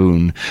poor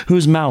Baboon,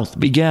 whose mouth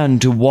began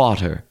to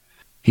water.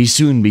 He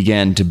soon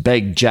began to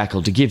beg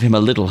Jackal to give him a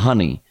little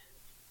honey,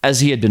 as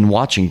he had been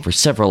watching for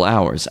several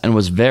hours and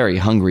was very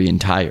hungry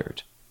and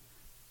tired.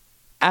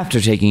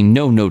 After taking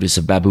no notice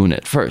of Baboon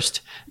at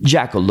first,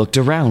 Jackal looked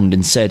around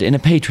and said in a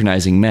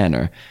patronizing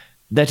manner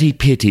that he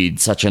pitied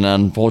such an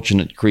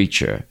unfortunate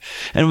creature,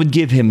 and would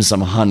give him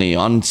some honey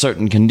on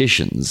certain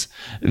conditions,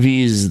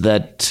 viz.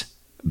 That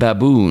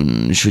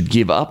Baboon should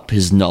give up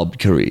his knob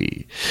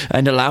curry,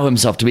 and allow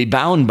himself to be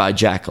bound by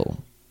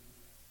Jackal.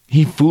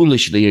 He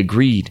foolishly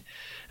agreed,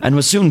 and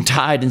was soon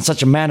tied in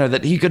such a manner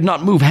that he could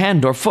not move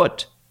hand or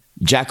foot.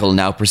 Jackal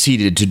now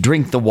proceeded to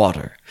drink the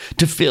water,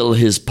 to fill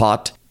his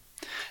pot,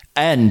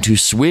 and to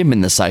swim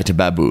in the sight of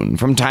Baboon,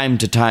 from time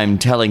to time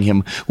telling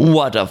him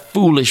what a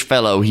foolish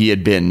fellow he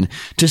had been,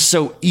 to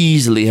so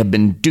easily have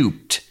been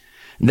duped,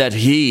 that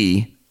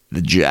he,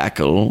 the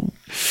Jackal,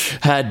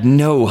 had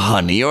no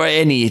honey or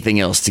anything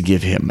else to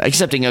give him,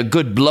 excepting a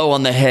good blow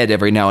on the head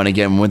every now and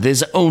again with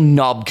his own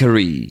knob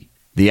curry.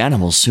 The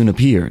animals soon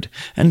appeared,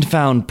 and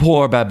found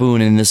poor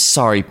Baboon in this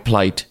sorry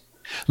plight,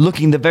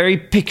 looking the very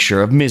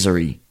picture of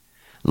misery.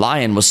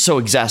 Lion was so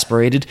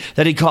exasperated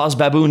that he caused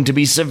Baboon to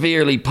be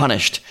severely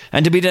punished,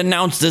 and to be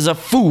denounced as a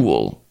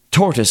fool.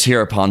 Tortoise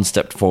hereupon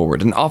stepped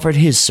forward, and offered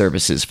his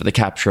services for the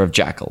capture of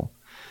Jackal.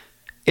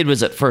 It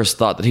was at first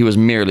thought that he was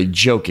merely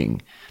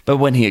joking, but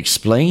when he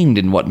explained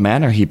in what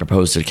manner he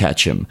proposed to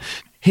catch him,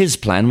 his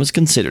plan was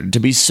considered to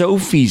be so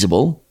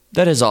feasible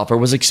that his offer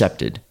was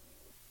accepted.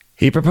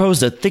 He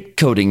proposed a thick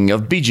coating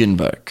of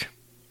bijenwerk,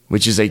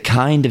 which is a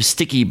kind of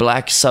sticky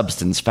black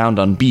substance found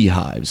on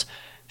beehives,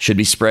 should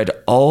be spread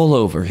all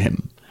over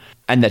him,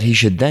 and that he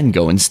should then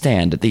go and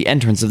stand at the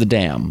entrance of the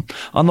dam,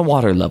 on the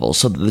water level,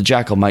 so that the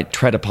jackal might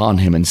tread upon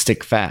him and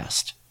stick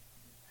fast.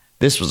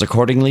 This was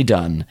accordingly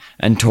done,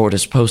 and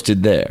Tortoise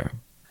posted there.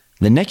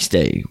 The next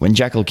day, when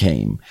Jackal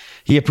came,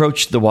 he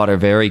approached the water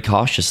very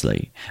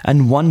cautiously,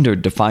 and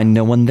wondered to find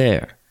no one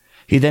there.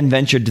 He then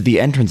ventured to the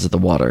entrance of the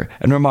water,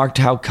 and remarked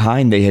how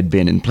kind they had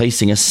been in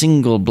placing a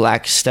single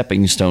black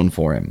stepping stone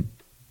for him.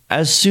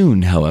 As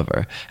soon,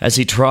 however, as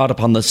he trod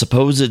upon the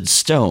supposed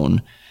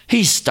stone,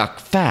 he stuck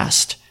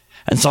fast,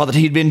 and saw that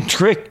he had been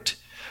tricked,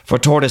 for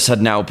Tortoise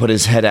had now put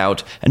his head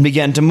out and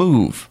began to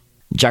move.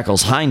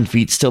 Jackal's hind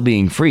feet still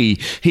being free,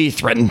 he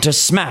threatened to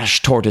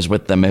smash Tortoise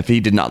with them if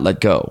he did not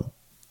let go.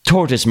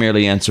 Tortoise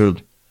merely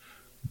answered,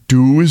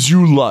 "Do as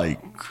you like."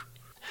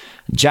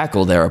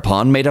 Jackal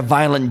thereupon made a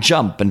violent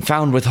jump and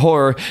found with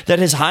horror that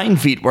his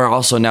hind feet were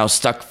also now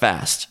stuck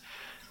fast.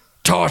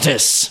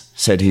 "Tortoise,"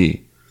 said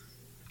he,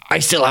 "I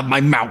still have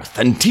my mouth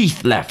and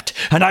teeth left,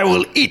 and I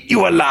will eat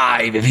you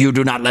alive if you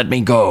do not let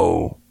me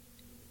go."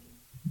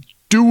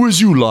 "Do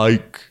as you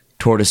like,"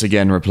 Tortoise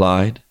again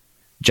replied.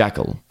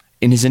 Jackal,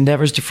 in his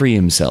endeavors to free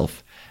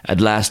himself, at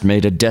last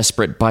made a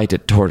desperate bite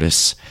at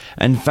Tortoise,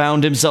 and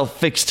found himself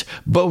fixed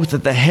both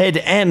at the head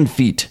and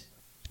feet.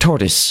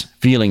 Tortoise,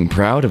 feeling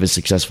proud of his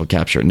successful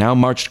capture, now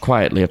marched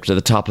quietly up to the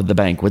top of the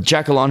bank with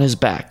Jackal on his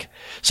back,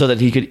 so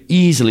that he could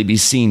easily be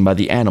seen by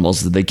the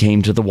animals as they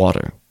came to the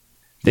water.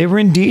 They were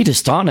indeed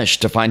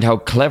astonished to find how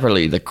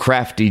cleverly the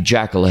crafty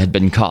Jackal had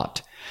been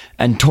caught,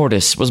 and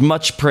Tortoise was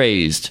much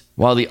praised,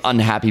 while the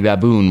unhappy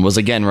baboon was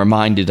again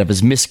reminded of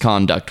his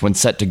misconduct when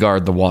set to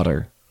guard the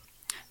water.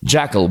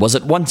 Jackal was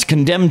at once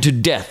condemned to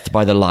death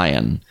by the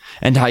lion,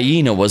 and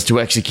Hyena was to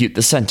execute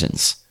the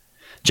sentence.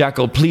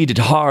 Jackal pleaded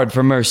hard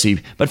for mercy,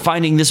 but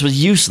finding this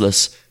was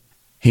useless,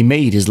 he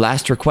made his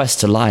last request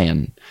to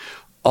Lion.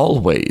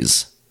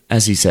 Always,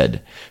 as he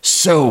said,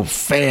 so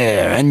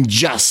fair and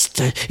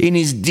just in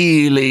his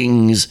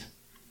dealings,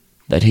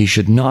 that he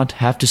should not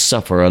have to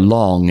suffer a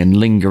long and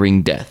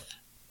lingering death.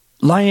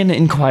 Lion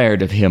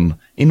inquired of him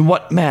in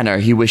what manner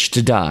he wished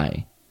to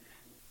die,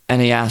 and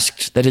he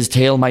asked that his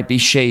tail might be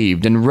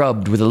shaved and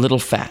rubbed with a little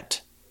fat,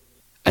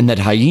 and that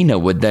Hyena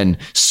would then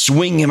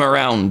swing him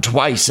around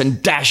twice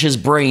and dash his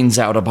brains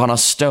out upon a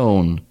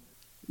stone.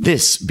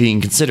 This,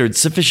 being considered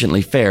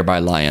sufficiently fair by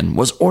Lion,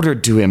 was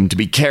ordered to him to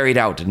be carried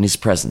out in his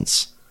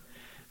presence.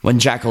 When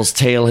Jackal's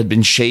tail had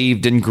been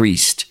shaved and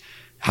greased,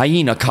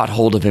 Hyena caught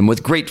hold of him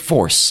with great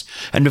force,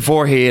 and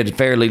before he had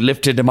fairly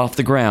lifted him off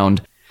the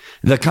ground,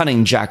 the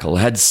cunning Jackal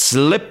had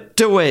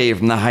slipped away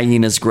from the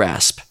Hyena's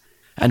grasp,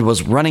 and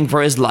was running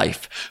for his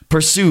life,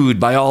 pursued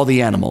by all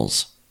the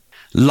animals.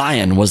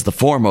 Lion was the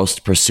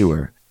foremost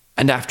pursuer,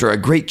 and after a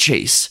great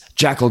chase,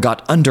 Jackal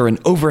got under an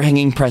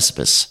overhanging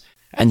precipice,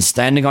 and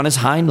standing on his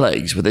hind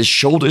legs with his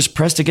shoulders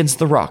pressed against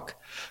the rock,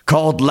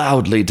 called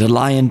loudly to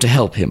Lion to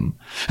help him,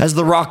 as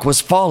the rock was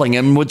falling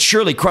and would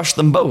surely crush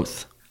them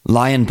both.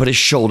 Lion put his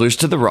shoulders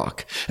to the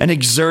rock, and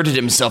exerted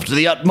himself to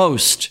the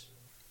utmost.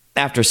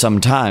 After some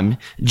time,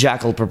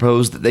 Jackal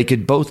proposed that they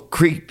could both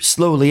creep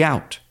slowly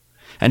out,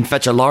 and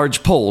fetch a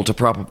large pole to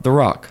prop up the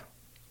rock,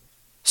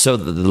 so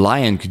that the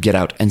lion could get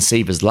out and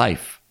save his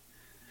life.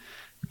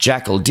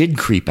 Jackal did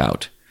creep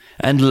out,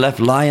 and left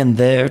Lion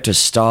there to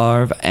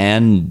starve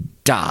and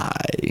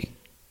die.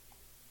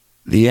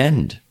 The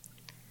end.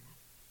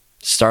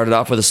 Started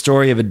off with a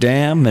story of a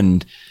dam,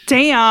 and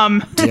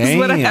Damn. That's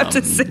what I have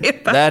to say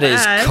about that. That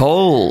is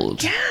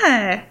cold.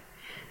 Yeah.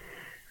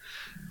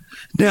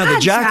 Now,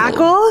 the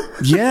jackal.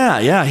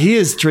 Yeah, he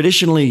is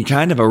traditionally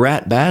kind of a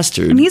rat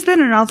bastard. And he's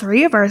been in all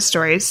three of our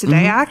stories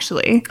today,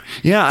 actually.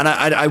 Yeah, and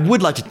I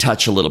would like to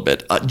touch a little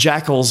bit.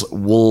 Jackals,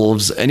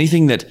 wolves,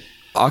 anything that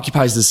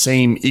occupies the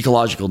same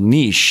ecological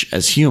niche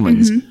as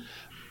humans,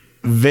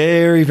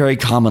 very, very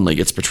commonly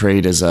gets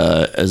portrayed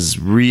as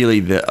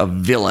really a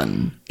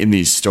villain in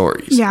these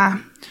stories. Yeah.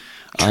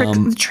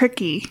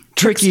 Tricky.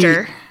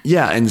 Trickster.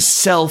 Yeah, and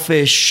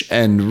selfish,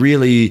 and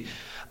really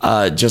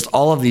just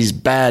all of these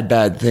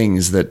bad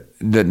things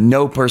that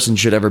no person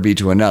should ever be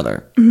to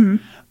another.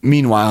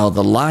 Meanwhile,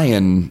 the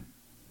lion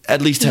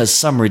at least has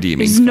some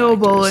redeeming factors.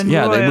 Noble and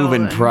royal. They move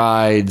in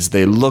prides.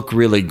 They look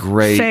really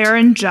great. Fair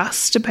and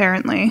just,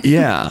 apparently.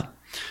 Yeah.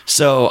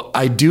 So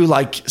I do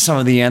like some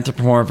of the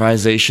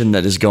anthropomorphization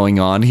that is going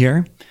on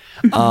here.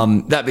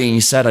 That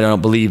being said, I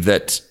don't believe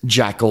that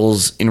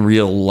jackals in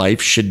real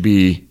life should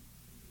be,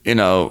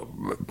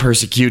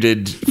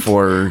 persecuted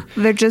for...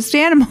 They're just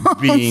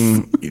animals.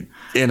 Being...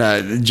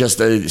 just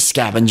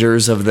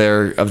scavengers of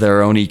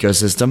their own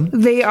ecosystem.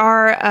 They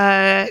are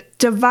a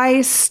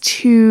device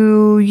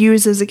to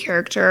use as a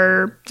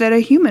character that a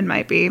human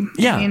might be.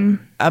 Yeah,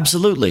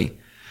 absolutely.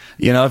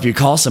 If you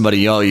call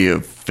somebody, "Oh,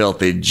 you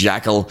filthy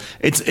jackal,"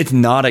 it's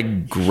not a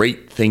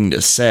great thing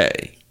to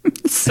say.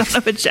 Son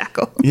of a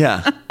jackal.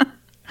 Yeah.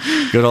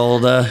 Good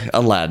old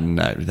Aladdin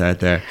right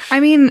there. I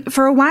mean,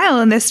 for a while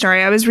in this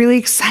story, I was really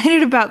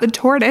excited about the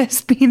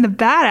tortoise being the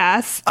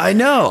badass. I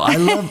know.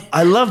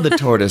 I love the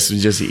tortoise.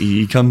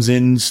 He comes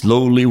in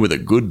slowly with a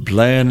good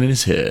plan in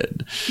his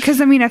head.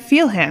 Because, I mean, I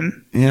feel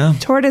him. Yeah.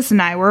 Tortoise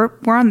and I, we're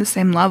on the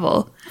same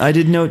level. I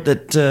did note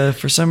that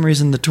for some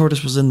reason the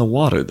tortoise was in the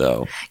water,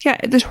 though. Yeah,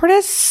 the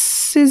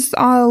tortoise is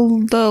all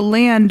the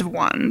land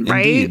one,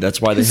 right? Indeed,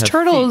 that's why they have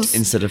feet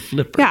instead of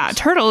flippers. Yeah,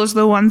 turtles are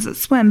the ones that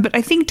swim, but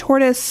I think a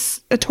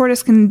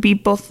tortoise can be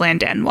both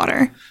land and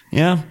water.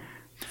 Yeah.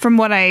 From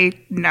what I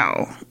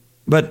know.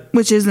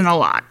 Which isn't a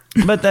lot.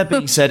 But that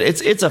being said,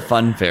 it's a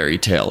fun fairy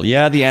tale.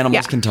 Yeah, the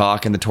animals can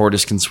talk and the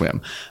tortoise can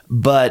swim.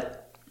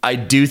 But I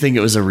do think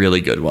it was a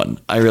really good one.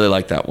 I really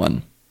like that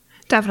one.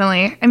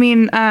 Definitely. I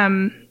mean,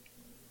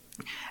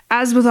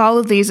 as with all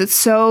of these, it's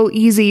so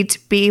easy to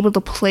be able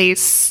to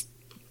place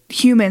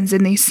humans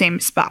in these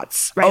same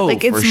spots, right? Oh,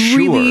 like it's for sure.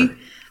 really,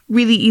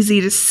 really easy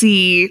to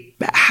see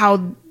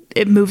how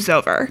it moves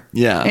over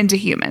into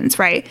humans,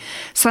 right?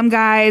 Some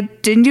guy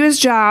didn't do his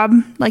job,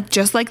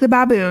 just like the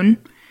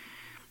baboon,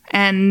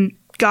 and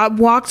got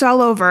walked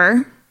all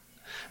over.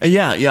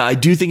 Yeah, I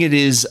do think it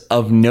is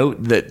of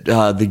note that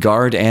the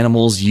guard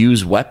animals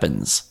use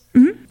weapons.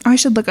 Mm-hmm. I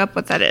should look up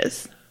what that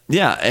is.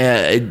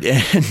 Yeah,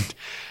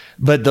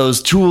 but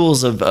those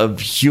tools of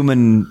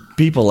human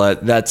people,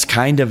 that's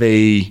kind of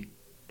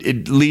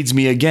it leads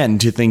me again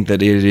to think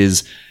that it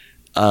is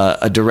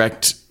a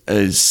direct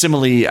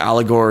simile,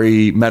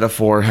 allegory,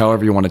 metaphor,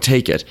 however you want to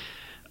take it.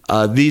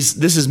 This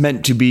is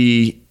meant to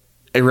be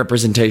a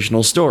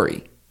representational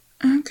story.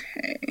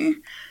 Okay.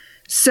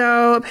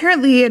 So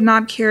apparently a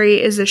knobkerrie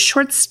is a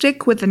short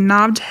stick with a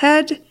knobbed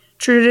head,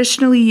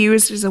 traditionally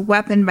used as a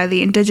weapon by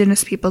the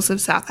indigenous peoples of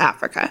South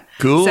Africa.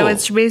 Cool. So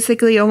it's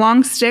basically a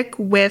long stick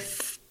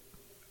with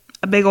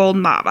a big old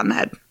knob on the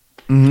head.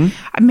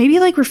 Mm-hmm. Maybe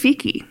like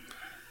Rafiki.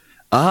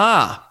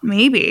 Ah.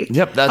 Maybe.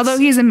 Yep. Although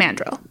he's a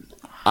mandrill.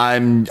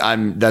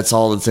 That's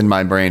all that's in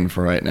my brain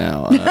for right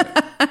now.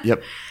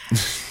 Yep.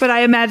 But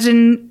I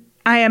imagine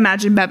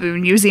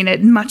baboon using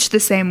it much the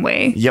same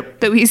way.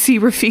 Yep. That we see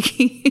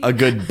Rafiki. A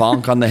good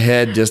bonk on the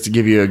head just to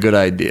give you a good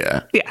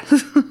idea. Yeah.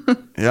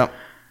 Yep.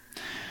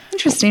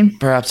 Interesting.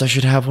 Perhaps I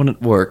should have one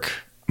at work.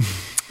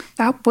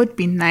 That would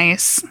be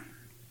nice.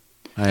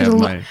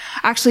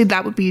 Actually,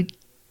 that would be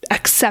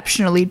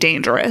exceptionally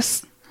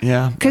dangerous.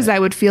 Yeah. Because I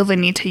would feel the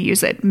need to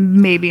use it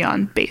maybe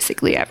on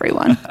basically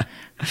everyone.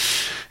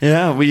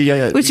 Yeah,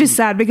 which is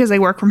sad because I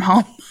work from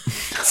home.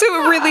 So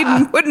it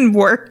really wouldn't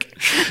work.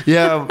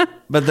 Yeah,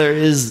 but there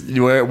is,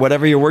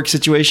 whatever your work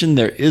situation,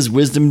 there is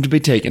wisdom to be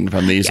taken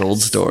from these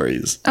old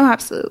stories. Oh,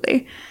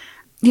 absolutely.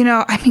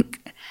 I mean,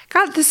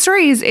 God, the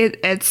story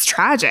it's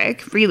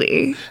tragic,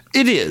 really.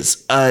 It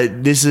is.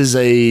 This is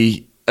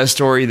a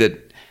story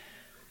that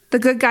the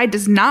good guy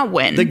does not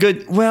win.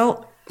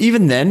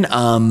 Even then,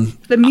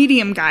 the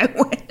medium guy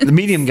wins. The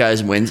medium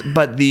guy wins,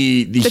 but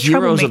the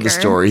heroes of the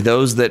story,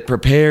 those that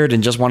prepared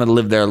and just wanted to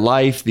live their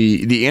life,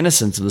 the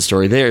innocents of the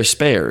story, they are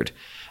spared.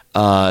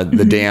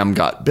 The dam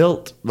got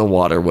built. The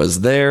water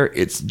was there.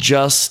 It's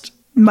just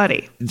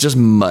muddy. Just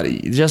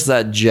muddy. Just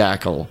that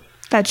jackal.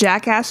 That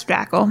jackass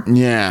jackal.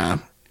 Yeah.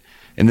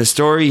 In the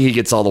story, he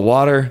gets all the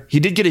water. He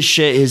did get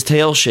his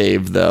tail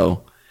shaved,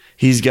 though.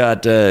 He's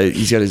got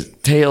his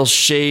tail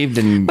shaved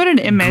and what an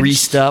image.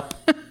 Greased up.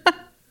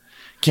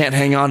 Can't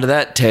hang on to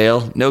that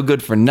tail. No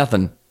good for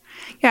nothing.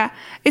 Yeah.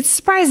 It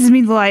surprises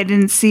me that I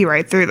didn't see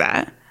right through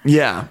that.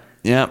 Yeah.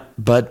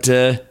 But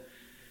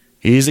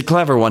he's a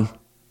clever one.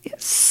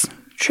 Yes.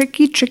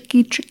 Tricky,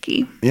 tricky,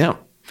 tricky. Yeah.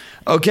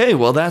 Okay,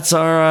 well, that's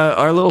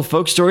our little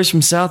folk stories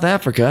from South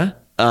Africa.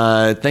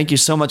 Thank you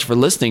so much for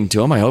listening to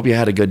them. I hope you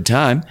had a good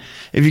time.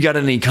 If you got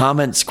any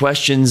comments,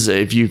 questions,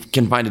 if you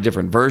can find a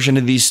different version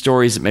of these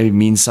stories that maybe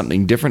means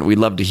something different, we'd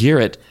love to hear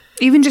it.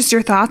 Even just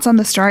your thoughts on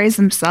the stories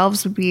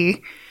themselves would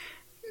be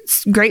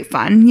great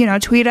fun.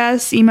 Tweet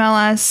us, email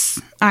us,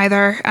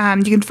 either.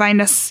 You can find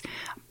us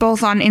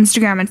both on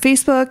Instagram and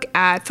Facebook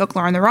at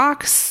Folklore on the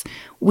Rocks.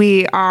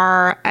 We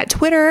are at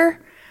Twitter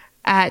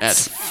at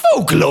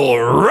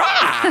Folklore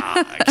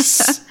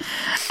Rocks.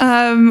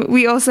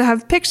 We also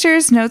have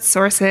pictures, notes,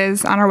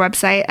 sources on our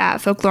website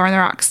at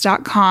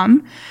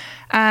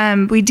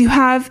folkloreontherocks.com. We do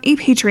have a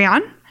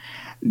Patreon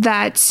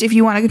that if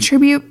you want to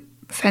contribute,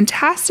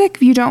 fantastic.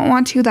 If you don't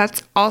want to,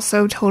 that's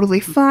also totally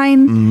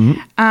fine.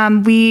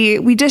 Mm-hmm. We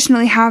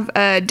additionally have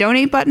a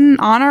donate button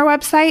on our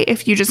website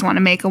if you just want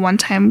to make a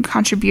one-time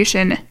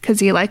contribution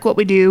because you like what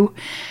we do.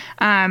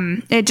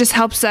 It just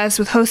helps us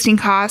with hosting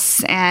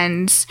costs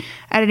and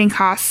editing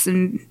costs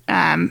and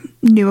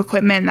new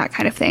equipment, that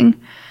kind of thing.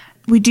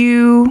 We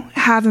do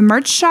have a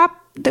merch shop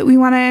that we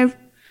want to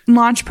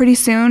launch pretty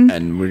soon.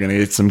 And we're going to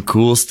get some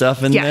cool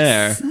stuff in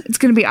there. It's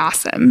going to be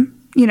awesome.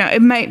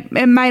 It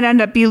might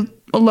end up be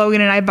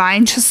Logan and I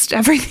buying just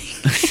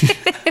everything.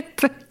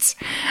 But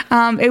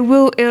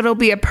it'll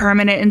be a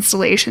permanent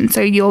installation.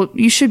 So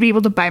you should be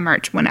able to buy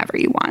merch whenever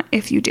you want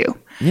if you do.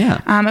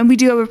 Yeah. And we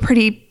do have a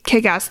pretty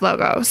kick-ass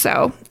logo.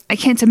 So I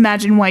can't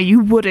imagine why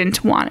you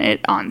wouldn't want it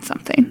on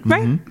something,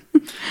 right?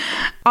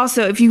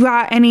 Also, if you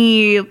got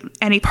any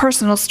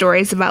personal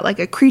stories about like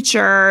a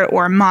creature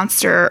or a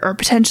monster or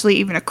potentially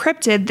even a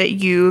cryptid that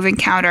you've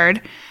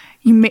encountered,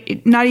 you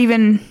may not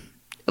even,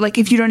 like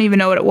if you don't even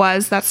know what it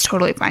was, that's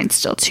totally fine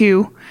still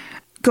too.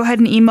 Go ahead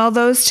and email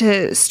those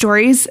to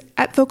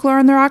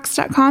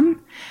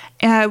stories@folkloreontherocks.com.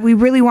 We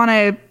really want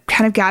to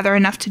kind of gather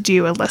enough to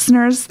do a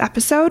listeners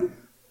episode.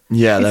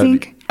 Yeah,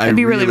 that'd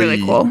be really, really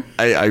cool.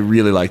 I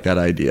really like that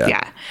idea.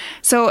 Yeah.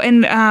 So,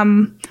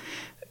 and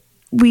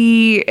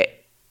we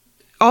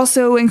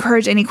also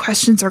encourage any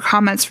questions or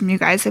comments from you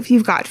guys. If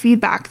you've got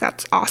feedback,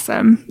 that's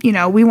awesome. You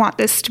know, we want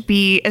this to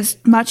be as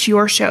much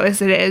your show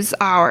as it is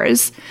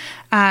ours.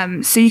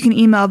 So you can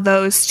email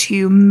those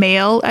to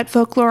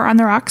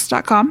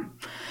mail@folkloreontherocks.com.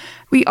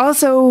 We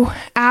also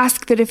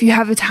ask that if you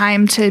have the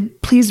time to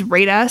please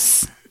rate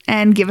us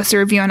and give us a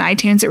review on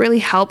iTunes. It really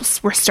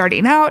helps. We're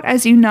starting out,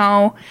 as you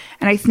know,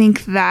 and I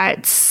think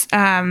that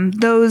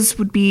those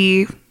would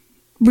be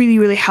really,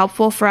 really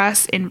helpful for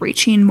us in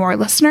reaching more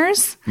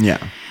listeners. Yeah.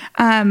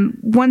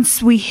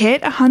 Once we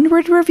hit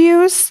 100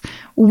 reviews,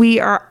 we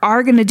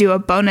are going to do a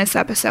bonus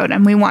episode,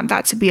 and we want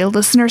that to be a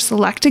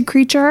listener-selected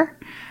creature.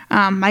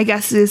 My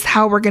guess is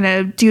how we're going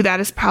to do that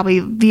is probably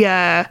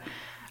via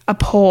a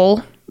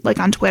poll, like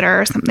on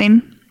Twitter or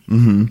something.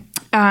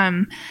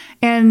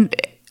 And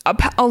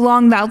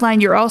along that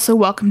line, you're also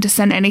welcome to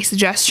send any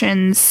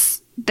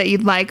suggestions that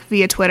you'd like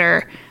via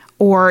Twitter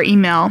or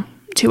email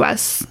to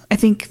us. I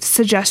think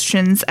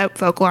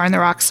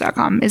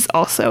suggestions@folkloreontherocks.com is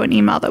also an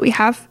email that we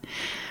have.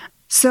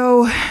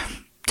 So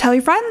tell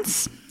your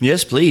friends.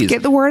 Yes, please.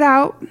 Get the word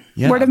out.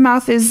 Yeah. Word of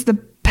mouth is the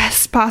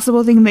best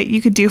possible thing that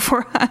you could do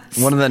for us.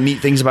 One of the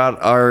neat things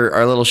about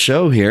our little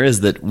show here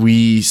is that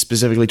we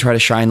specifically try to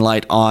shine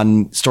light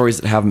on stories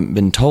that haven't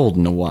been told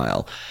in a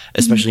while,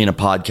 especially in a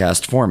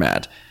podcast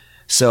format.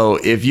 So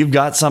if you've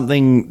got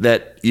something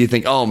that you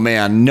think, oh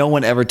man, no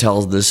one ever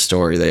tells this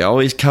story, they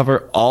always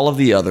cover all of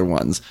the other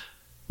ones.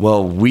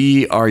 Well,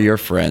 we are your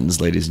friends,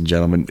 ladies and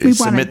gentlemen.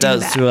 Submit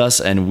those to us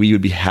and we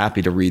would be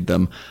happy to read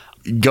them.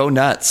 Go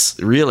nuts,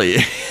 really.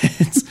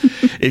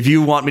 If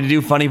you want me to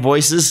do funny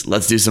voices,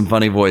 let's do some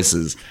funny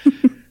voices.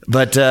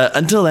 But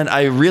until then,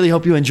 I really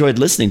hope you enjoyed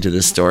listening to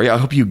this story. I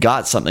hope you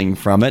got something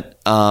from it.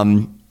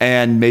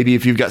 And maybe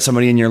if you've got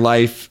somebody in your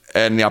life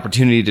and the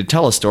opportunity to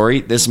tell a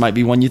story, this might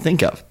be one you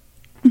think of.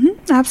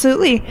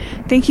 Absolutely.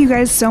 Thank you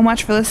guys so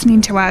much for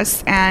listening to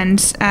us,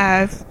 and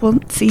we'll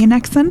see you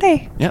next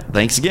Sunday. Yeah,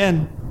 thanks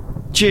again.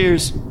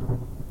 Cheers.